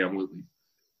 absolutely.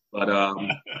 But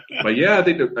yeah, I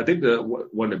think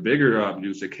one of the bigger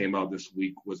news that came out this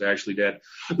week was actually that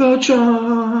the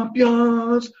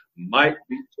champions might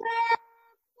be.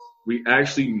 We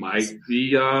actually might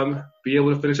be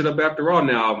able to finish it up after all.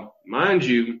 Now, mind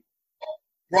you,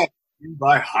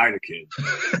 by Heineken.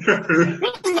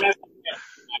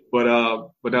 but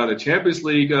now the Champions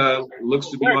League looks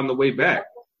to be on the way back.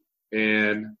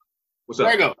 And what's up?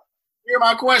 There you go. Hear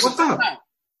my question. What's up?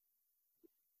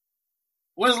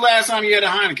 When's the last time you had a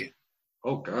Heineken?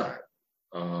 Oh God.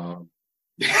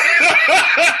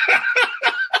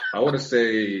 I want to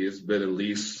say it's been at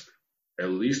least a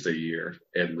year,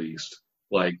 at least.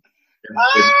 Like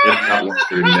it's not longer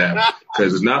than that,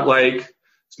 because it's not like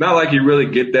you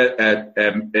really get that at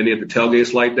any of the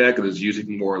tailgates like that, because it's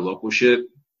usually more local shit.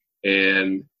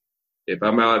 And if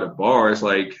I'm out at a bar, it's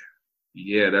like,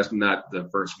 yeah, that's not the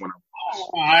first one.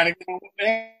 Heineken,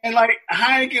 and like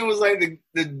Heineken was like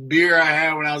the beer I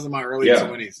had when I was in my early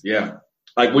 20s. Yeah.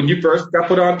 Like when you first got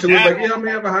put on to it, like, yeah, I'm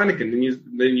gonna have a Heineken.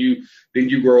 Then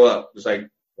you grow up. It's like,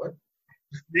 what?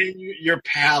 Then your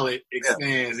palate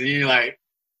expands, and you're like,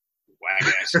 whack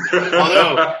ass.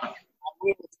 Although I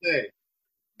will say,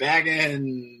 back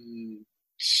in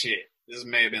this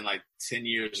may have been like 10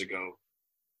 years ago,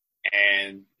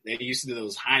 and they used to do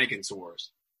those Heineken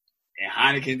tours. And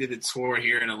Heineken did the tour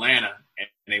here in Atlanta, and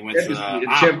they went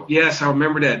to yes, I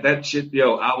remember that. That shit,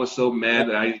 I was so mad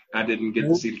that I didn't get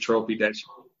to see the trophy. That shit.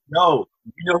 No,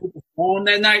 you know who performed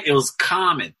that night? It was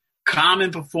Common.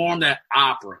 Common performed at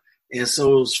Opera, and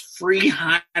so it was free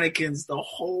Heinekens the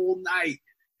whole night.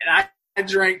 And I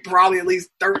drank probably at least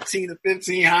 13 to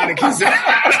 15 Heinekens.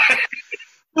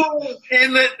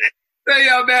 Hey,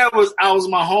 yo, man, I was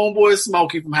my homeboy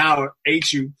Smokey from Howard,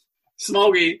 HU,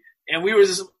 Smokey, and we were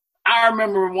just. I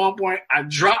remember at one point I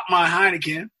dropped my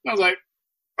Heineken. I was like,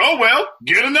 "Oh well,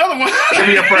 get another one. Give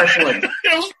me a fresh one."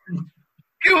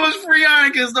 It was free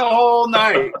Heinekens the whole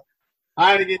night.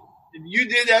 Heineken. If you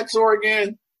did that tour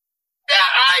again,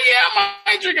 I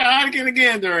might drink a Heineken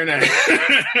again during that.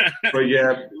 but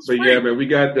yeah, man, we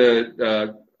got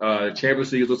the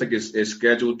Champions League. Looks like it's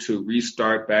scheduled to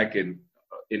restart back in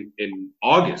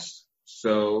August.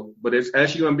 So, but it's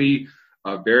actually going to be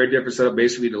a very different setup.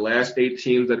 Basically, the last 8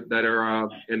 teams that are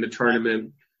in the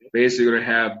tournament basically going to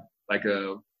have like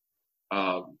a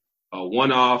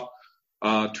one-off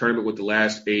tournament with the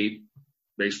last 8,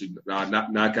 basically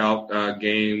knockout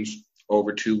games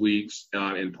over 2 weeks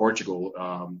in Portugal.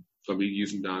 So we'll be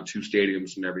using 2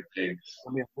 stadiums and everything.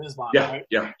 Yeah.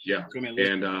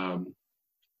 And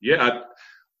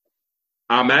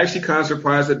I'm actually kind of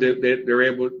surprised that they're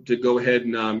able to go ahead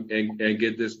and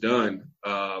get this done.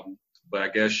 But I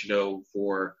guess,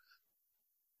 for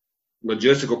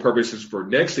logistical purposes for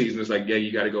next season, it's like, yeah,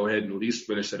 you got to go ahead and at least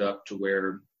finish it up to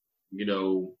where,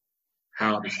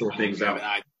 how to sort things out.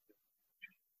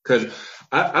 Because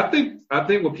I think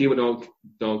what people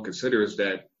don't consider is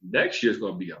that next year's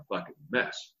going to be a fucking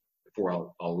mess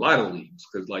for a lot of leagues.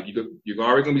 Because like you're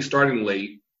already going to be starting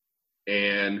late,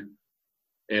 and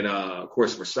of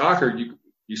course for soccer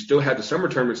you still have the summer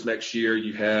tournaments next year.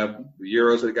 You have the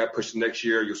Euros that got pushed to next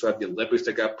year. You also have the Olympics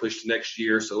that got pushed to next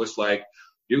year. So it's like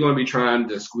you're going to be trying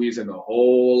to squeeze in a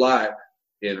whole lot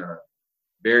in a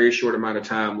very short amount of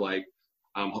time. Like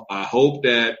I hope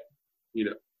that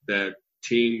that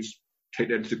teams take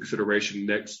that into consideration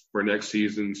for next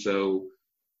season. So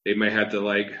they may have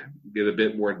to get a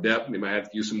bit more depth. They might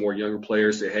have to use some more younger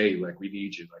players. Say, hey, we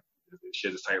need you. This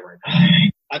shit is tight right now.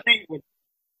 I think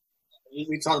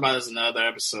we talked about this in other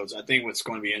episodes. I think what's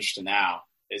going to be interesting now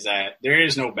is that there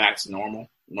is no back to normal.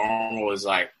 Normal is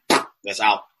that's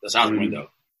out the window.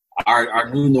 Our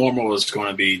new normal is going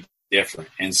to be different.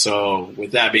 And so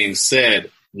with that being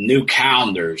said, new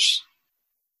calendars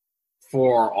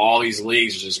for all these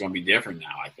leagues is just going to be different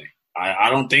now, I think. I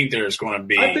don't think there's going to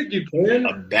be I think you can.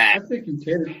 a back. I think you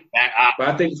can. But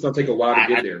I think it's going to take a while to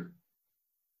get there.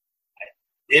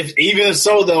 Even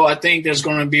so, though, I think there's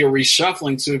going to be a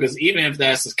reshuffling, too, because even if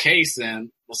that's the case,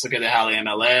 then let's look at how the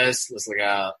MLS, let's look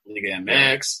at Liga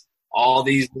MX, all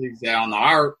these leagues down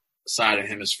our side of the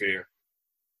hemisphere,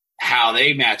 how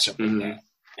they match up with that.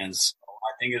 And so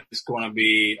I think it's going to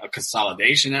be a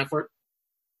consolidation effort.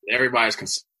 Everybody's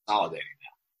consolidating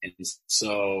now. And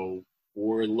so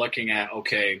we're looking at,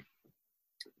 okay,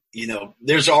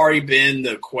 there's already been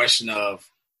the question of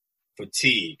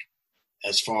fatigue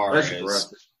as far as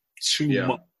too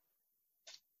much.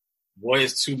 What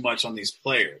is too much on these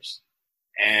players?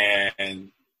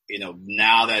 And,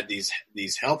 now that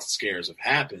these health scares have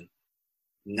happened,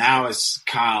 now it's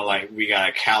kind of like we got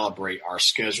to calibrate our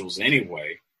schedules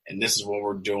anyway. And this is what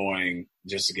we're doing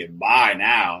just to get by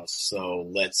now. So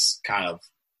let's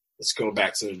go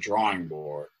back to the drawing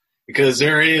board, because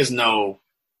there is no,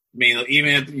 even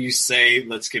if you say,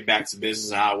 let's get back to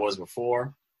business how it was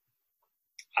before,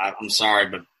 I'm sorry,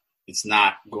 but it's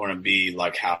not going to be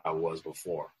like how it was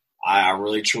before. I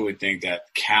really truly think that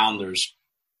calendars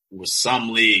with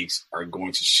some leagues are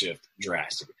going to shift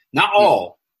drastically. Not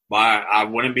all, but I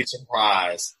wouldn't be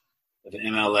surprised if the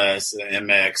MLS and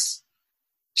MX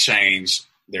change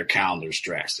their calendars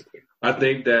drastically. I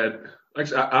think that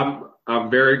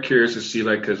I'm very curious to see,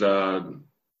 because Don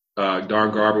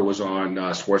Garber was on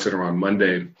SportsCenter on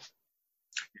Monday.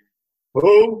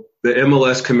 Who? The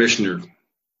MLS commissioner.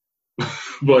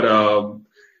 But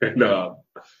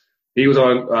he was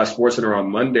on SportsCenter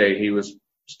on Monday. He was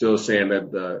still saying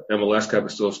that the MLS Cup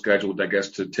is still scheduled, I guess,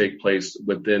 to take place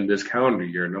within this calendar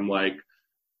year. And I'm like,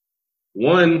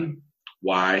 one,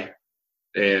 why?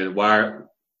 And why?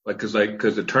 Because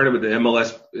the tournament, the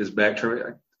MLS is back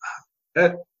tournament.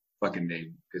 That fucking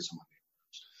name gets on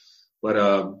my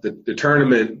nerves. But the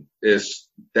tournament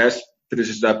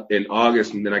finishes up in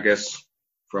August, and then I guess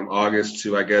from August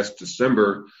to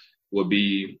December will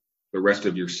be the rest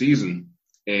of your season.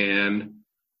 And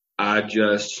I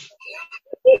just,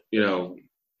 like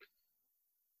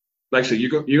I said, you're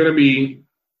going to be,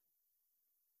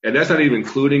 and that's not even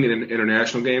including in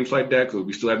international games like that, because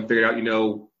we still haven't figured out,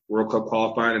 World Cup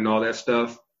qualifying and all that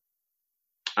stuff.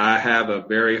 I have a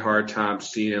very hard time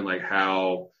seeing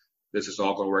how this is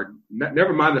all going to work.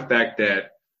 Never mind the fact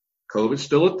that COVID's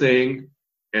still a thing,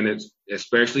 and it's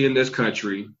especially in this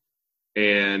country,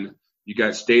 and you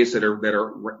got states that are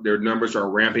their numbers are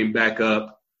ramping back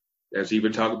up. There's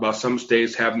even talk about some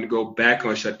states having to go back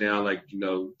on shutdown, like,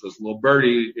 there's a little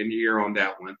birdie in the ear on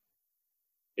that one.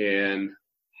 And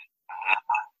I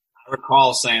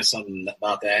recall saying something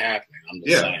about that happening. I'm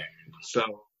just saying.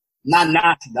 So not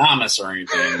Nostradamus or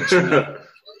anything.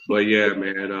 But yeah,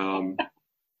 man.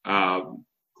 Of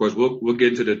course, we'll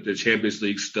get into the Champions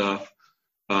League stuff.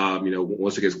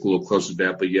 Once it gets a little closer to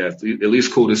that. But yeah, at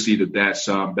least cool to see that's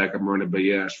back up running. But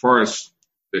yeah, as far as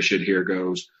the shit here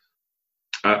goes,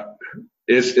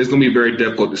 it's going to be very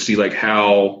difficult to see like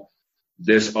how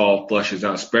this all flushes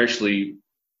out, especially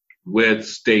with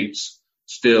states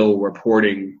still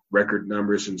reporting record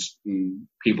numbers and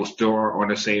people still are on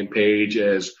the same page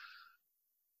as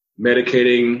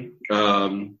medicating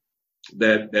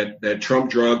that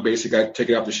Trump drug basically got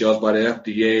taken off the shelves by the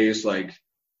FDA. It's like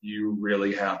you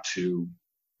really have to,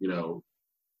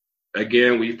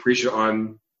 again, we've preached it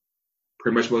on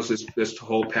pretty much most of this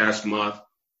whole past month,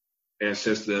 and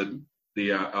since the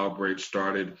outbreak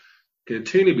started,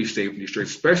 continue to be safe in these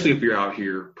streets, especially if you're out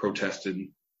here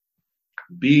protesting.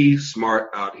 Be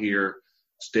smart out here.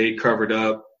 Stay covered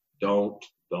up. Don't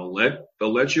let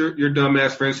your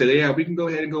dumbass friends say, yeah, we can go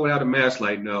ahead and go without a mask.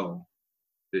 Like, no,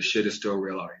 this shit is still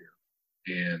real out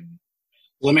here. And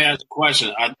let me ask a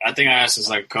question. I think I asked this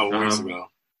like a couple weeks ago.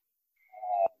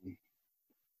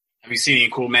 Have you seen any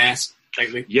cool masks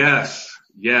lately? Yes.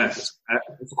 It's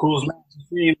the coolest mask you've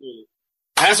seen lately.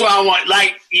 That's what I want.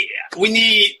 Like, we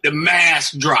need the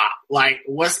mask drop. Like,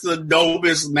 what's the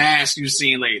dopest mask you've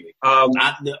seen lately?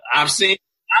 I've seen.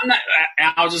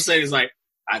 I'll just say this. Like,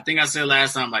 I think I said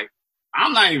last time. Like,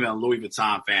 I'm not even a Louis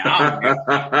Vuitton fan.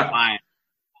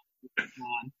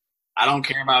 I don't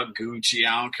care about Gucci.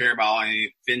 I don't care about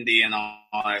any Fendi and all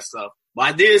that stuff. But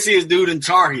I did see this dude in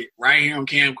Target right here on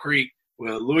Camp Creek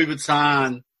with a Louis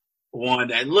Vuitton one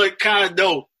that looked kind of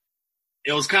dope.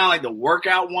 It was kind of like the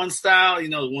workout one style, the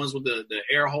ones with the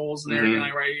air holes and everything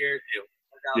like right here. It was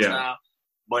workout style,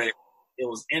 but it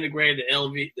was integrated.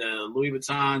 The Louis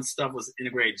Vuitton stuff was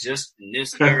integrated just in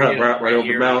this area, right over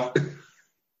the mouth. And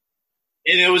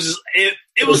it was just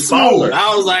it was smooth.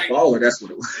 I was like, baller. That's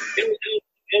what it was.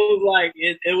 It was like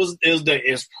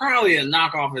it's probably a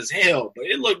knockoff as hell, but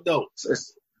it looked dope.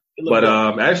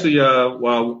 Actually,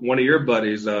 one of your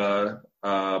buddies, I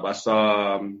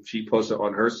saw she posted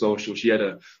on her social. She had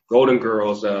a Golden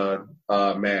Girls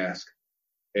mask,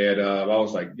 and I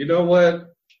was like, you know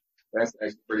what? That's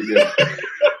actually pretty good.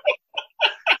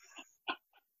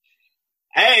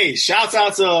 Hey, shouts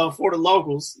out to For the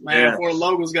Locals, man. Yeah. For the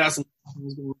Locals got some.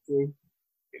 You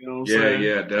know what I'm saying?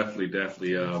 Yeah, definitely.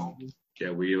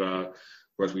 We've of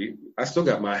course I still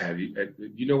got my hat.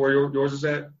 You know where yours is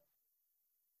at?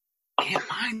 I can't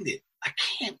find it.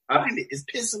 It's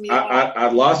pissing me off. I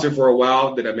lost it for a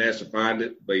while, then I managed to find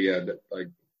it. But yeah, that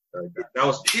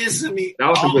was pissing me. That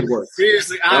was some good work.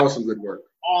 Seriously, that was some good work.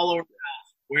 All over the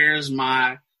house. Where's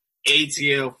my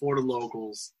ATL For the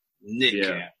Locals knit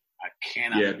cap? I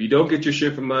cannot. Yeah, if you don't get your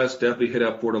shit from us, definitely hit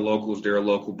up For the Locals. They're a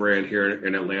local brand here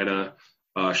in Atlanta.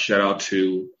 Shout out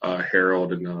to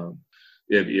Harold, and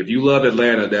if you love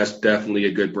Atlanta, that's definitely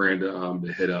a good brand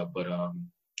to hit up. But yeah,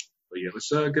 let's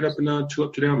get up and two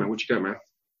up to down, man. What you got, man?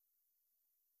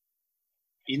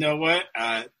 You know what?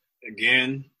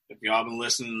 Again, if y'all been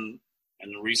listening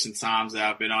in the recent times that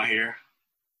I've been on here,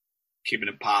 keeping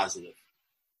it positive,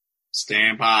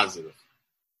 staying positive.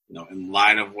 In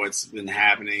light of what's been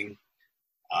happening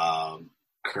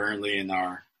currently in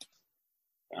our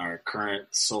current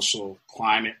social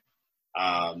climate,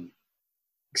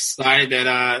 excited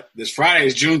that this Friday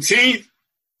is Juneteenth.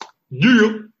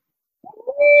 Yeah.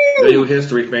 Real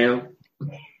history, fam.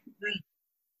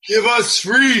 Give us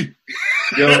free.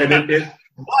 Yo, and hang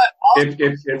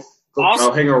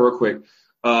on real quick.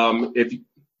 If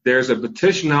there's a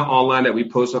petition out online that we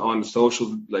posted on the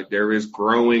socials, like there is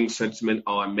growing sentiment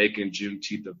on making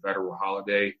Juneteenth a federal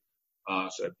holiday.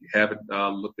 So if you haven't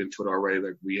looked into it already,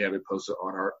 like we have it posted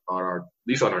on our at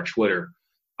least on our Twitter.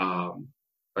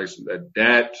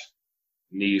 That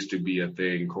needs to be a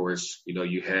thing. Of course,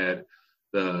 you had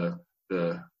the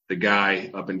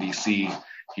guy up in DC.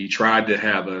 He tried to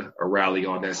have a rally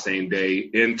on that same day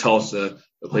in Tulsa,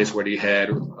 the place where they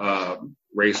had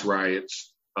race riots.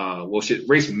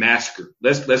 Race massacre.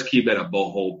 Let's keep that a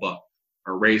whole buck.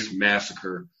 A race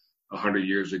massacre 100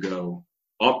 years ago,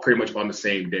 all pretty much on the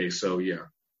same day. So yeah,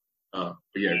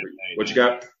 what you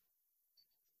got?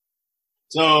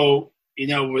 So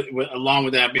along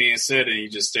with that being said, and you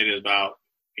just stated about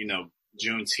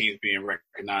Juneteenth being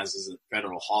recognized as a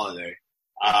federal holiday,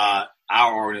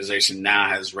 our organization now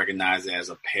has recognized it as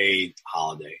a paid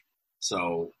holiday.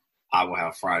 So I will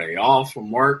have Friday off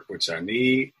from work, which I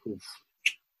need.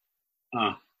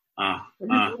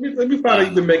 Let me find out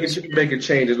you've been making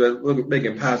changes, but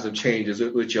making positive changes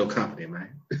with your company, man.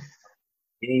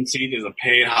 Juneteenth is a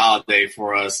paid holiday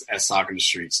for us at Soccer in the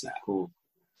Streets now. Cool.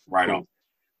 Right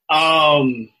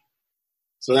on.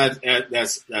 So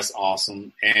that's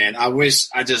awesome. And I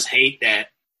just hate that,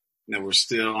 we're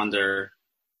still under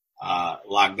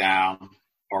lockdown,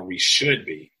 or we should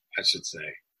be, I should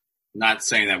say. Not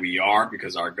saying that we are,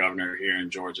 because our governor here in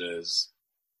Georgia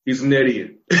he's an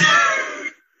idiot.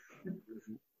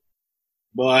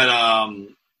 But,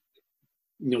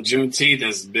 Juneteenth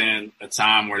has been a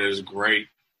time where there's great,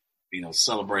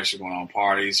 celebration going on,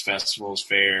 parties, festivals,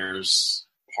 fairs,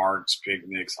 parks,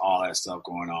 picnics, all that stuff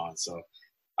going on. So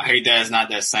I hate that it's not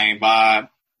that same vibe,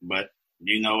 but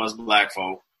us black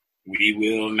folk, we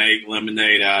will make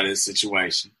lemonade out of this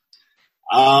situation.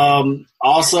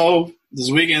 Also,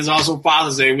 this weekend is also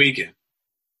Father's Day weekend.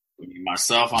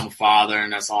 Myself, I'm a father,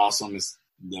 and that's awesome. It's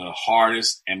the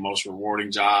hardest and most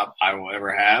rewarding job I will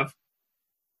ever have.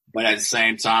 But at the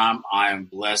same time, I am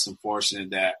blessed and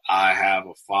fortunate that I have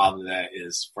a father that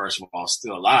is, first of all,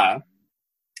 still alive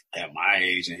at my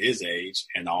age and his age,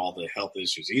 and all the health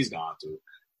issues he's gone through.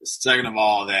 Second of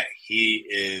all, that he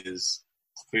is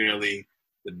clearly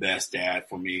the best dad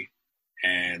for me,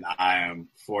 and I am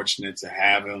fortunate to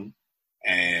have him,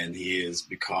 and he has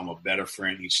become a better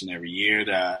friend each and every year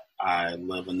that I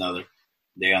live another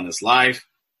day on this life,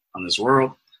 on this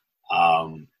world.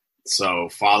 So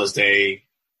Father's Day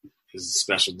is a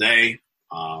special day.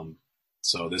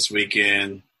 So this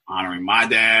weekend, honoring my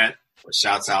dad, but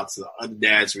shouts out to the other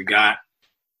dads we got,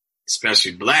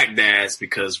 especially black dads,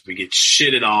 because we get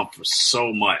shitted on for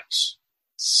so much,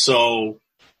 so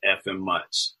effing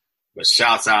much. But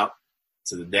shouts out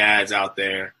to the dads out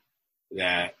there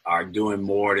that are doing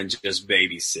more than just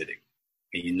babysitting.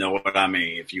 And you know what I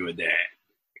mean if you're a dad,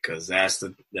 because that's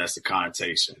the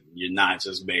connotation. You're not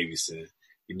just babysitting.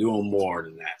 You're doing more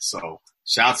than that. So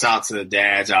shouts out to the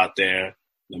dads out there,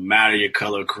 no matter your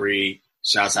color, creed.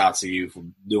 Shouts out to you for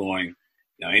doing,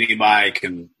 anybody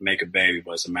can make a baby,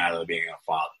 but it's a matter of being a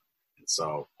father. And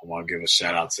so I want to give a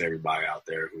shout out to everybody out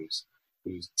there who's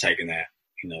taking that,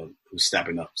 who's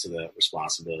stepping up to the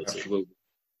responsibility. Absolutely.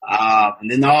 And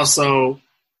then also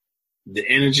the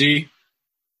energy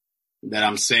that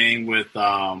I'm seeing with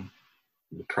the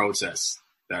protests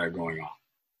that are going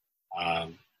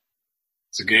on.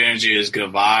 It's a good energy, it's a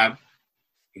good vibe.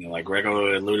 Like Gregor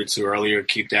alluded to earlier,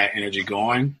 keep that energy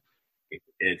going.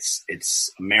 It's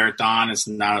a marathon. It's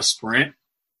not a sprint.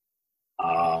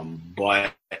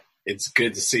 But it's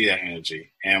good to see that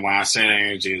energy. And when I say that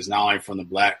energy, it's not only from the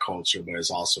black culture, but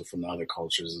it's also from the other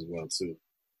cultures as well, too.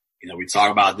 We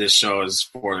talk about this show as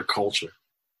for the culture.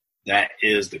 That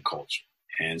is the culture.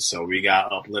 And so we got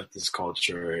to uplift this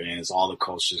culture, and it's all the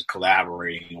cultures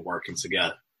collaborating and working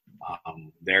together.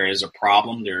 There is a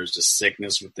problem. There's a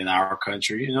sickness within our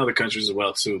country and other countries as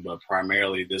well, too. But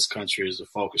primarily this country is the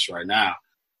focus right now.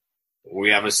 We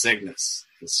have a sickness.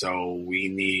 And so we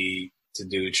need to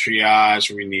do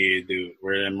triage.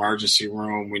 We're in an emergency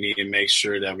room. We need to make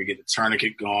sure that we get the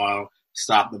tourniquet going,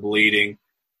 stop the bleeding.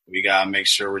 We got to make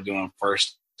sure we're doing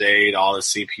first aid, all the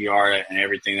CPR and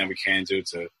everything that we can do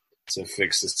to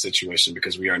fix this situation,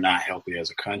 because we are not healthy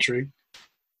as a country.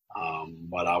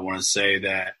 But I want to say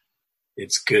that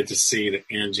it's good to see the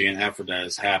energy and effort that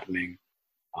is happening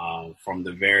from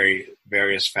the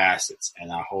various facets,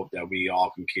 and I hope that we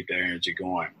all can keep that energy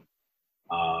going.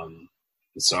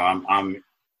 So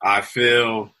I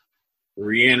feel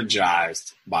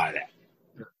re-energized by that.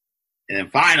 And then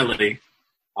finally,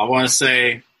 I want to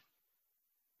say,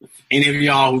 any of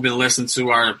y'all who've been listening to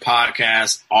our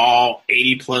podcast, all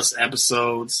 80 plus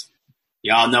episodes,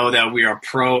 y'all know that we are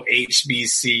pro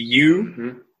HBCU.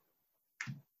 Mm-hmm.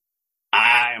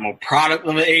 I am a product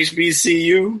of an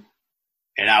HBCU,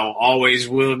 and I will always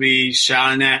will be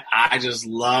shouting that. I just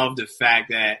love the fact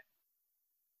that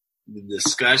the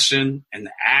discussion and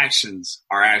the actions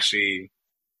are actually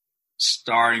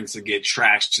starting to get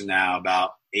traction now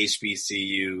about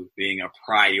HBCU being a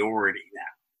priority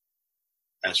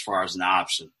now, as far as an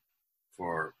option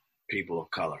for people of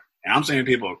color. And I'm saying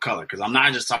people of color because I'm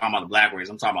not just talking about the black race.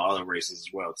 I'm talking about other races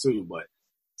as well, too. But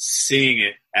seeing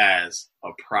it as a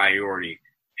priority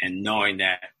and knowing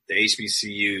that the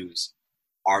HBCUs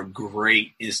are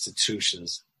great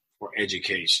institutions for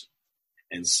education.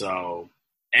 And so,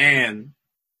 and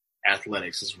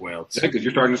athletics as well, too. Yeah, because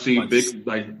you're starting to see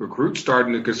big recruits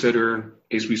starting to consider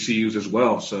HBCUs as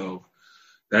well. So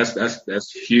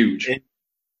that's huge.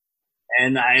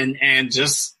 And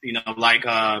just, like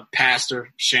Pastor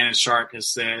Shannon Sharp has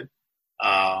said,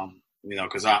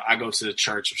 because I go to the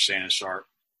church of Shannon Sharp.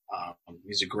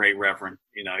 He's a great reverend.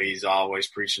 You know, he's always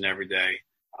preaching every day.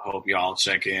 I hope y'all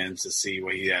check in to see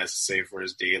what he has to say for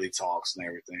his daily talks and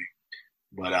everything.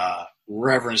 But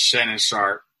Reverend Shannon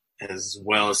Sharp as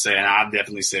well as said, and I've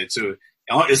definitely said too,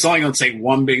 it's only going to take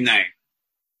one big name.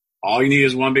 All you need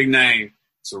is one big name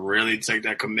to really take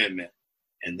that commitment,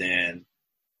 and then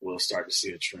we'll start to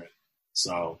see a trend.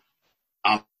 So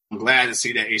I'm glad to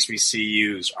see that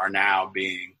HBCUs are now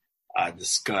being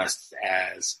discussed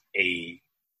as a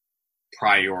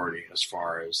priority as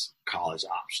far as college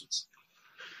options.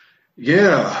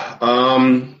 Yeah.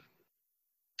 I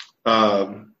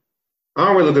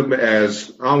don't really look at them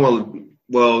as,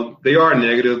 well, they are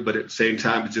negative, but at the same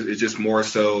time, it's just more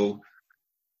so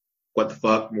what the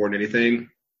fuck more than anything.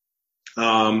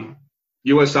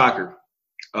 U.S. Soccer,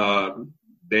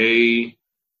 they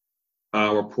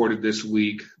reported this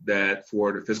week that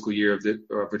for the fiscal year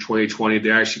for 2020,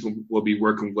 they actually will be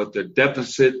working with a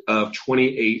deficit of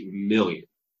 $28 million.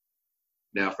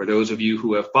 Now, for those of you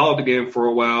who have followed the game for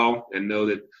a while and know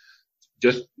that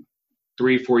just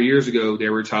 3-4 years ago, they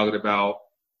were talking about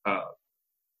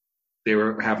they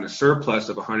were having a surplus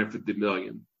of $150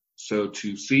 million. So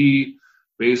to see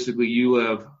basically you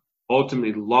have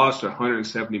ultimately lost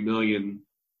 $170 million,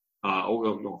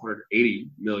 $180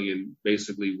 million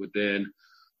basically within,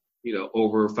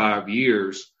 over 5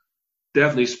 years,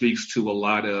 definitely speaks to a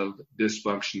lot of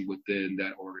dysfunction within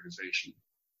that organization.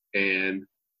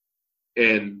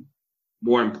 And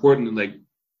more importantly, like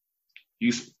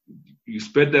you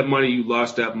spent that money, you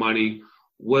lost that money.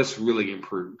 What's really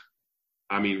improved?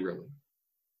 I mean, really.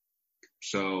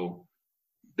 So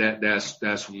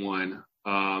that's one.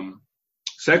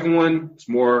 Second one is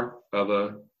more of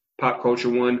a pop culture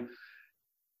one.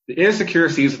 The Insecure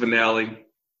season finale.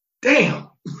 Damn,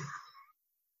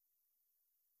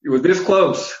 it was this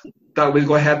close. Thought we was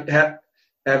going to have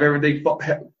everything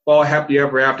fall happy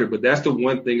ever after. But that's the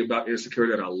one thing about Insecure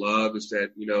that I love is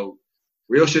that,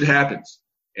 real shit happens.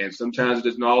 And sometimes it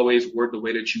doesn't always work the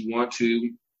way that you want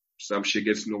to. Some shit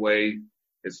gets in the way.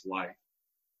 It's life.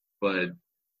 But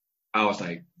I was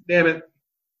like, damn it.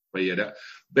 But yeah, that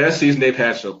best season they've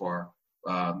had so far.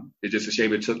 It's just a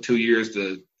shame it took 2 years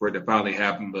for it to finally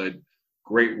happen. But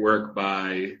great work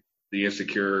by the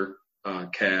Insecure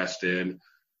cast. And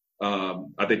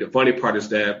I think the funny part is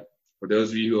that for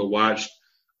those of you who have watched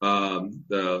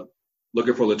the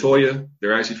Looking for LaToya,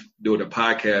 they're actually doing a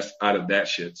podcast out of that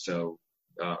shit. So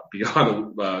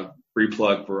beyond a free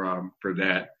plug for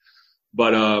that.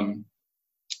 But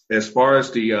as far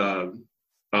as the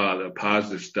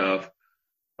positive stuff,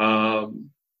 the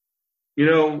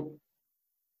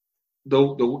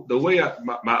way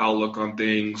my outlook on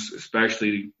things,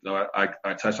 especially,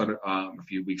 I touched on it a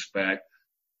few weeks back.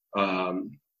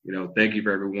 Thank you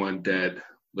for everyone that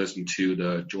listened to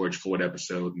the George Floyd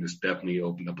episode, and it's definitely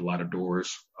opened up a lot of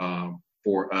doors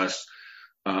for us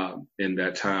in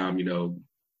that time,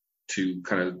 to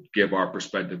kind of give our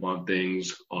perspective on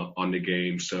things on the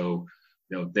game. So,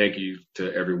 thank you to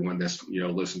everyone that's,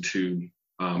 listened to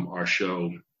our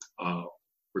show,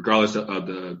 regardless of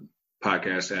the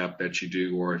podcast app that you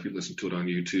do, or if you listen to it on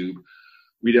YouTube.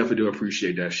 We definitely do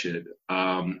appreciate that shit.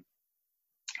 One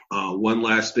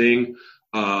last thing,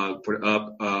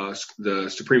 the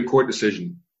Supreme Court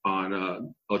decision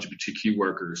on LGBTQ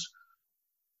workers.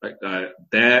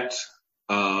 That's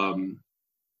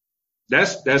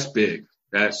big.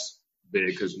 That's big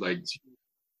because,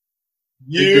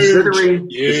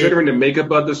 considering the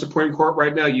makeup of the Supreme Court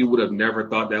right now, you would have never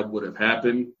thought that would have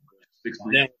happened.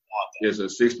 6-3 is a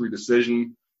 6-3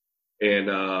 decision, and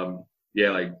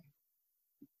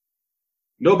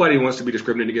nobody wants to be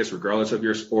discriminated against, regardless of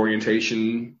your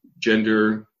orientation,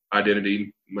 gender,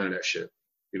 identity, none of that shit.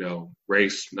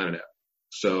 Race, none of that.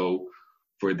 So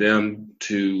for them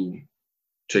to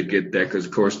get that, because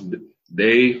of course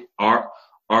they are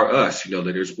us. That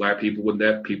there's black people with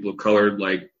that, people of color.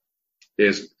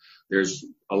 There's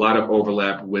a lot of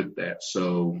overlap with that.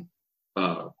 So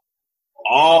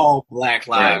all Black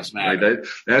Lives Matter.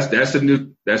 That's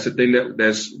the thing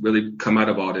that's really come out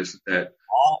of all this. That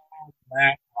all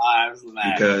Black Lives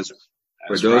Matter. Because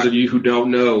for those of you who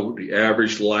don't know, the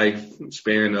average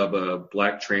lifespan of a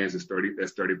black trans is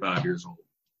 35 years old.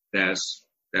 That's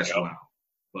wow.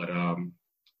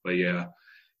 But yeah.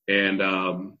 And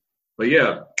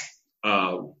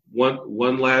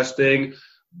one last thing.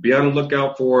 Be on the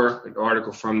lookout for an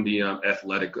article from the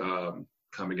Athletic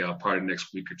coming out probably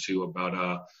next week or two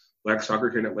about black soccer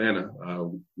here in Atlanta.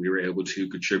 We were able to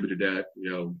contribute to that,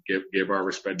 give our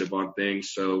perspective on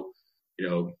things. So,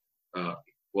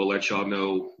 we'll let y'all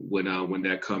know when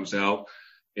that comes out.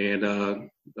 And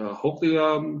hopefully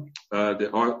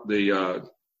the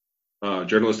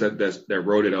journalist that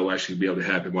wrote it, I'll actually be able to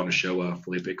have him on the show,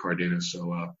 Felipe Cardenas.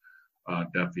 So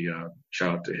definitely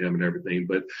shout out to him and everything.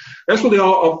 But that's really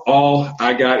all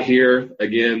I got here.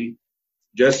 Again,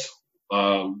 just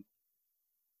Rashard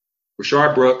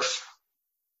Brooks,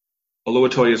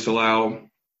 Oluwatoye Salau,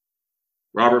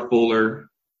 Robert Fuller,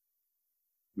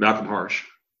 Malcolm Harsh.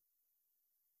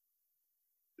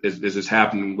 This is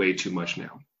happening way too much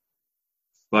now.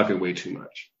 Fucking way too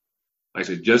much. Like I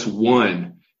said, just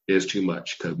one is too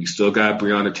much because we still got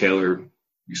Breonna Taylor.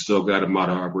 We still got Ahmaud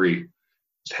Arbery.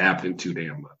 It's happening too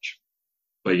damn much.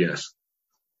 But yes.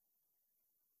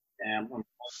 And I'm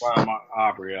flying my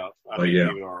Aubrey up. But yeah.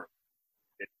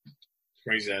 It's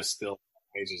crazy that's still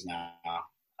pages now.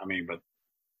 I mean, but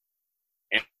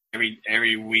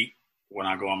every week when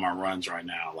I go on my runs right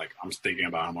now, like I'm thinking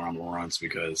about him on my runs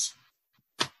because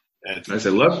I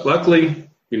said, luckily,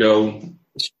 you know,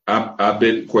 I've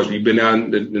been, of course, we've been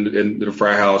down in the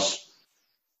Fry House.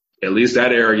 At least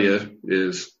that area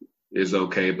is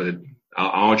okay, but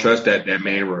I don't trust that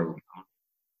main road.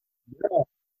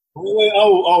 Wait,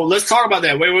 let's talk about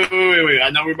that. Wait. I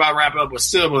know we're about to wrap up, but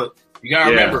still, you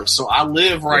gotta remember. So I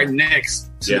live right next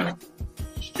to the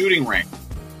shooting range.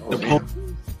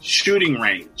 Shooting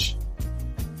range.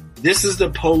 This is the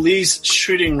police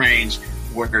shooting range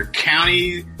where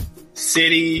county,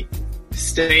 city,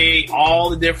 state, all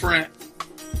the different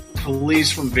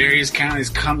police from various counties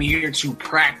come here to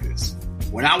practice.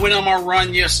 When I went on my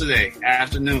run yesterday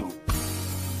afternoon,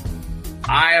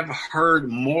 I have heard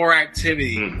more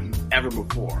activity than ever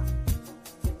before.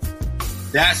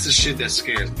 That's the shit that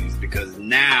scares me, because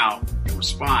now, in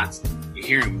response, you're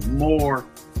hearing more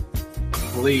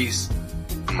police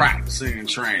practicing and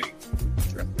training.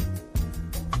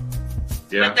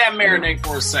 Yeah. Let that marinate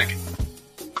for a second.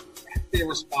 That's their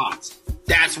response.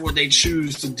 That's what they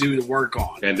choose to do to work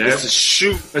on. And that's to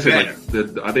shoot better.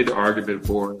 I think the argument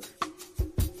for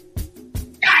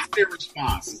that's their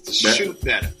response, is to shoot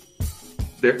better.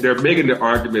 They're making the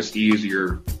arguments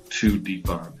easier to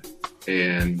defund,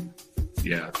 and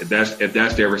yeah, if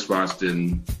that's their response,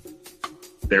 then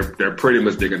they're pretty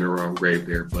much digging their own grave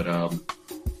there. But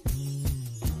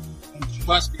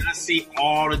trust me, I see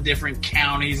all the different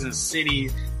counties and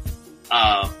cities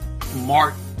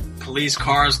marked police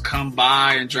cars come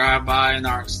by and drive by, and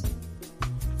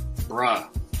bruh,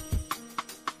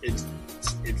 it's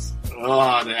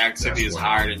the activity is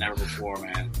higher than ever before,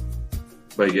 man.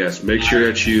 But yes, make sure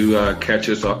that you catch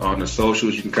us on the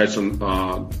socials. You can catch us on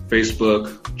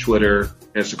Facebook, Twitter,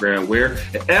 Instagram. Where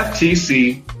at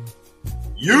FTC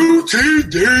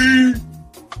UTD.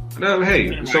 No, hey,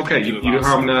 it's okay. You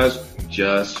harmonize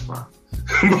just fine.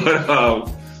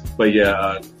 but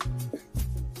yeah.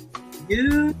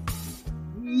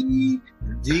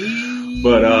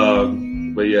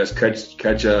 But yes,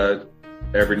 catch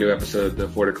every new episode of the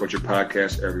For the Culture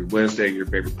podcast every Wednesday in your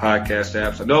favorite podcast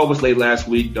apps. I know it was late last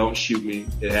week. Don't shoot me.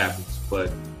 It happens. But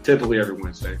typically every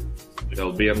Wednesday.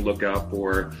 You'll be on the lookout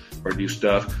for new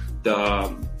stuff.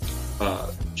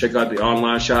 Check out the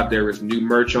online shop. There is new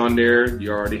merch on there.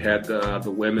 You already had the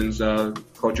women's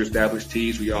Culture Established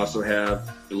tees. We also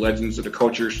have the Legends of the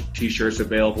Culture t-shirts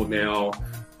available now.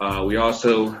 We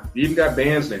even got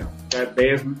bands now. Got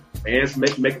bands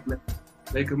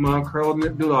make them curl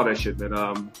and do all that shit.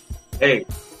 But hey,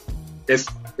 it's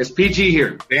PG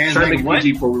here. Bands trying to make what?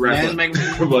 PG before we wrap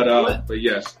up. But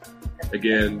yes,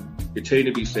 again, continue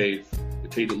to be safe.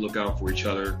 Continue to look out for each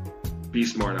other. Be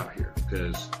smart out here,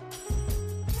 because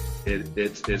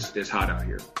it's hot out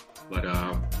here. But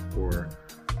for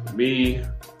me,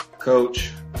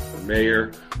 Coach, for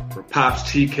Mayor, for Pops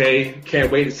TK,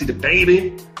 can't wait to see the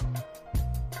baby.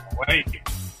 Wait.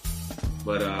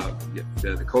 But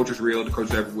the culture's real. The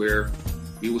culture's everywhere.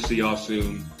 We will see y'all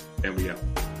soon, and we out.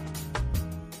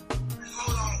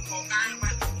 Hold on, folks. I ain't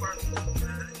like the first one.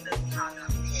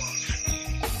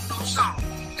 So,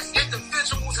 as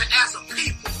individuals and as a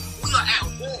people, we are at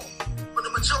war. But the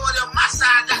majority of my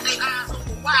side got their eyes on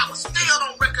the wild, but still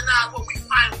don't recognize what we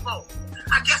fighting for.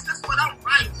 I guess that's what I'm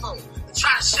fighting for, to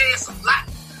try to shed some light.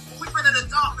 We've been in the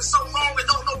darkness so long we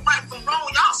don't know right from wrong.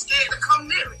 Y'all scared to come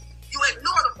near it. You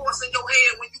ignore the voice in your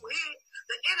head when you hear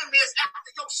the enemy is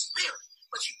after your spirit,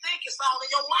 but you think it's all in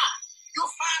your mind.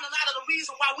 You'll find a lot of the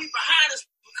reason why we behind is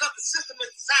because the system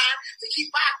is designed to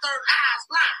keep our third eyes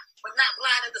blind, but not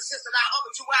blind in the sense that our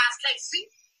other two eyes can't see.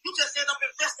 You just end up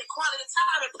investing quality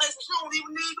time in places you don't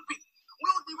even need to be.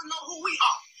 We don't even know who we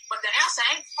are, but the answer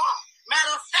ain't far.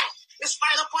 Matter of fact, it's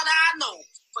right up under our nose,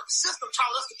 but the system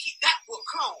taught us to keep that book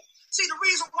closed. See, the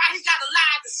reason why he got to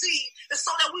lie to deceive is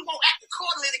so that we won't act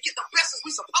accordingly to get the blessings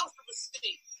we supposed to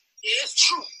receive. Yeah, it's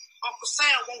true. Uncle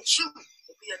Sam won't shoot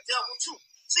to be a devil too.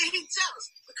 See, he jealous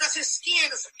because his skin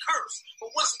is a curse.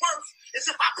 But what's worse is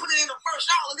if I put it in a verse,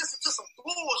 y'all listen to some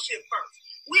bullshit first.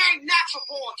 We ain't natural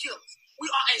born killers.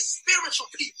 We are a spiritual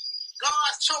people.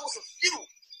 God's chosen few.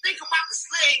 Think about the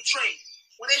slave trade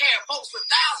when they had boats with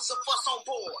thousands of us on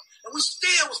board, and we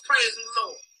still was praising the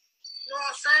Lord. You know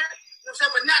what I'm saying? You know what I'm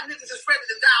saying? But now niggas is ready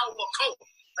to die over a coat,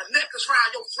 a necklace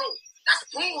around your throat. That's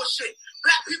bullshit.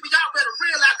 Black people, y'all better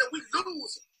realize that we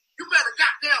losing. You better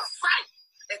goddamn fight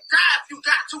and die if you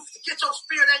got to get your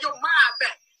spirit and your mind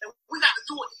back. And we got to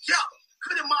do it together.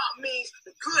 Good and mob means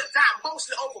the good die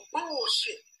mostly over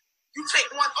bullshit. You take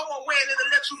one O away and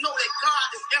it'll let you know that God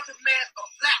is every man of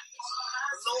blackness.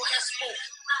 The Lord has spoken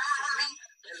to me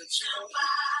and the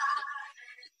Jew.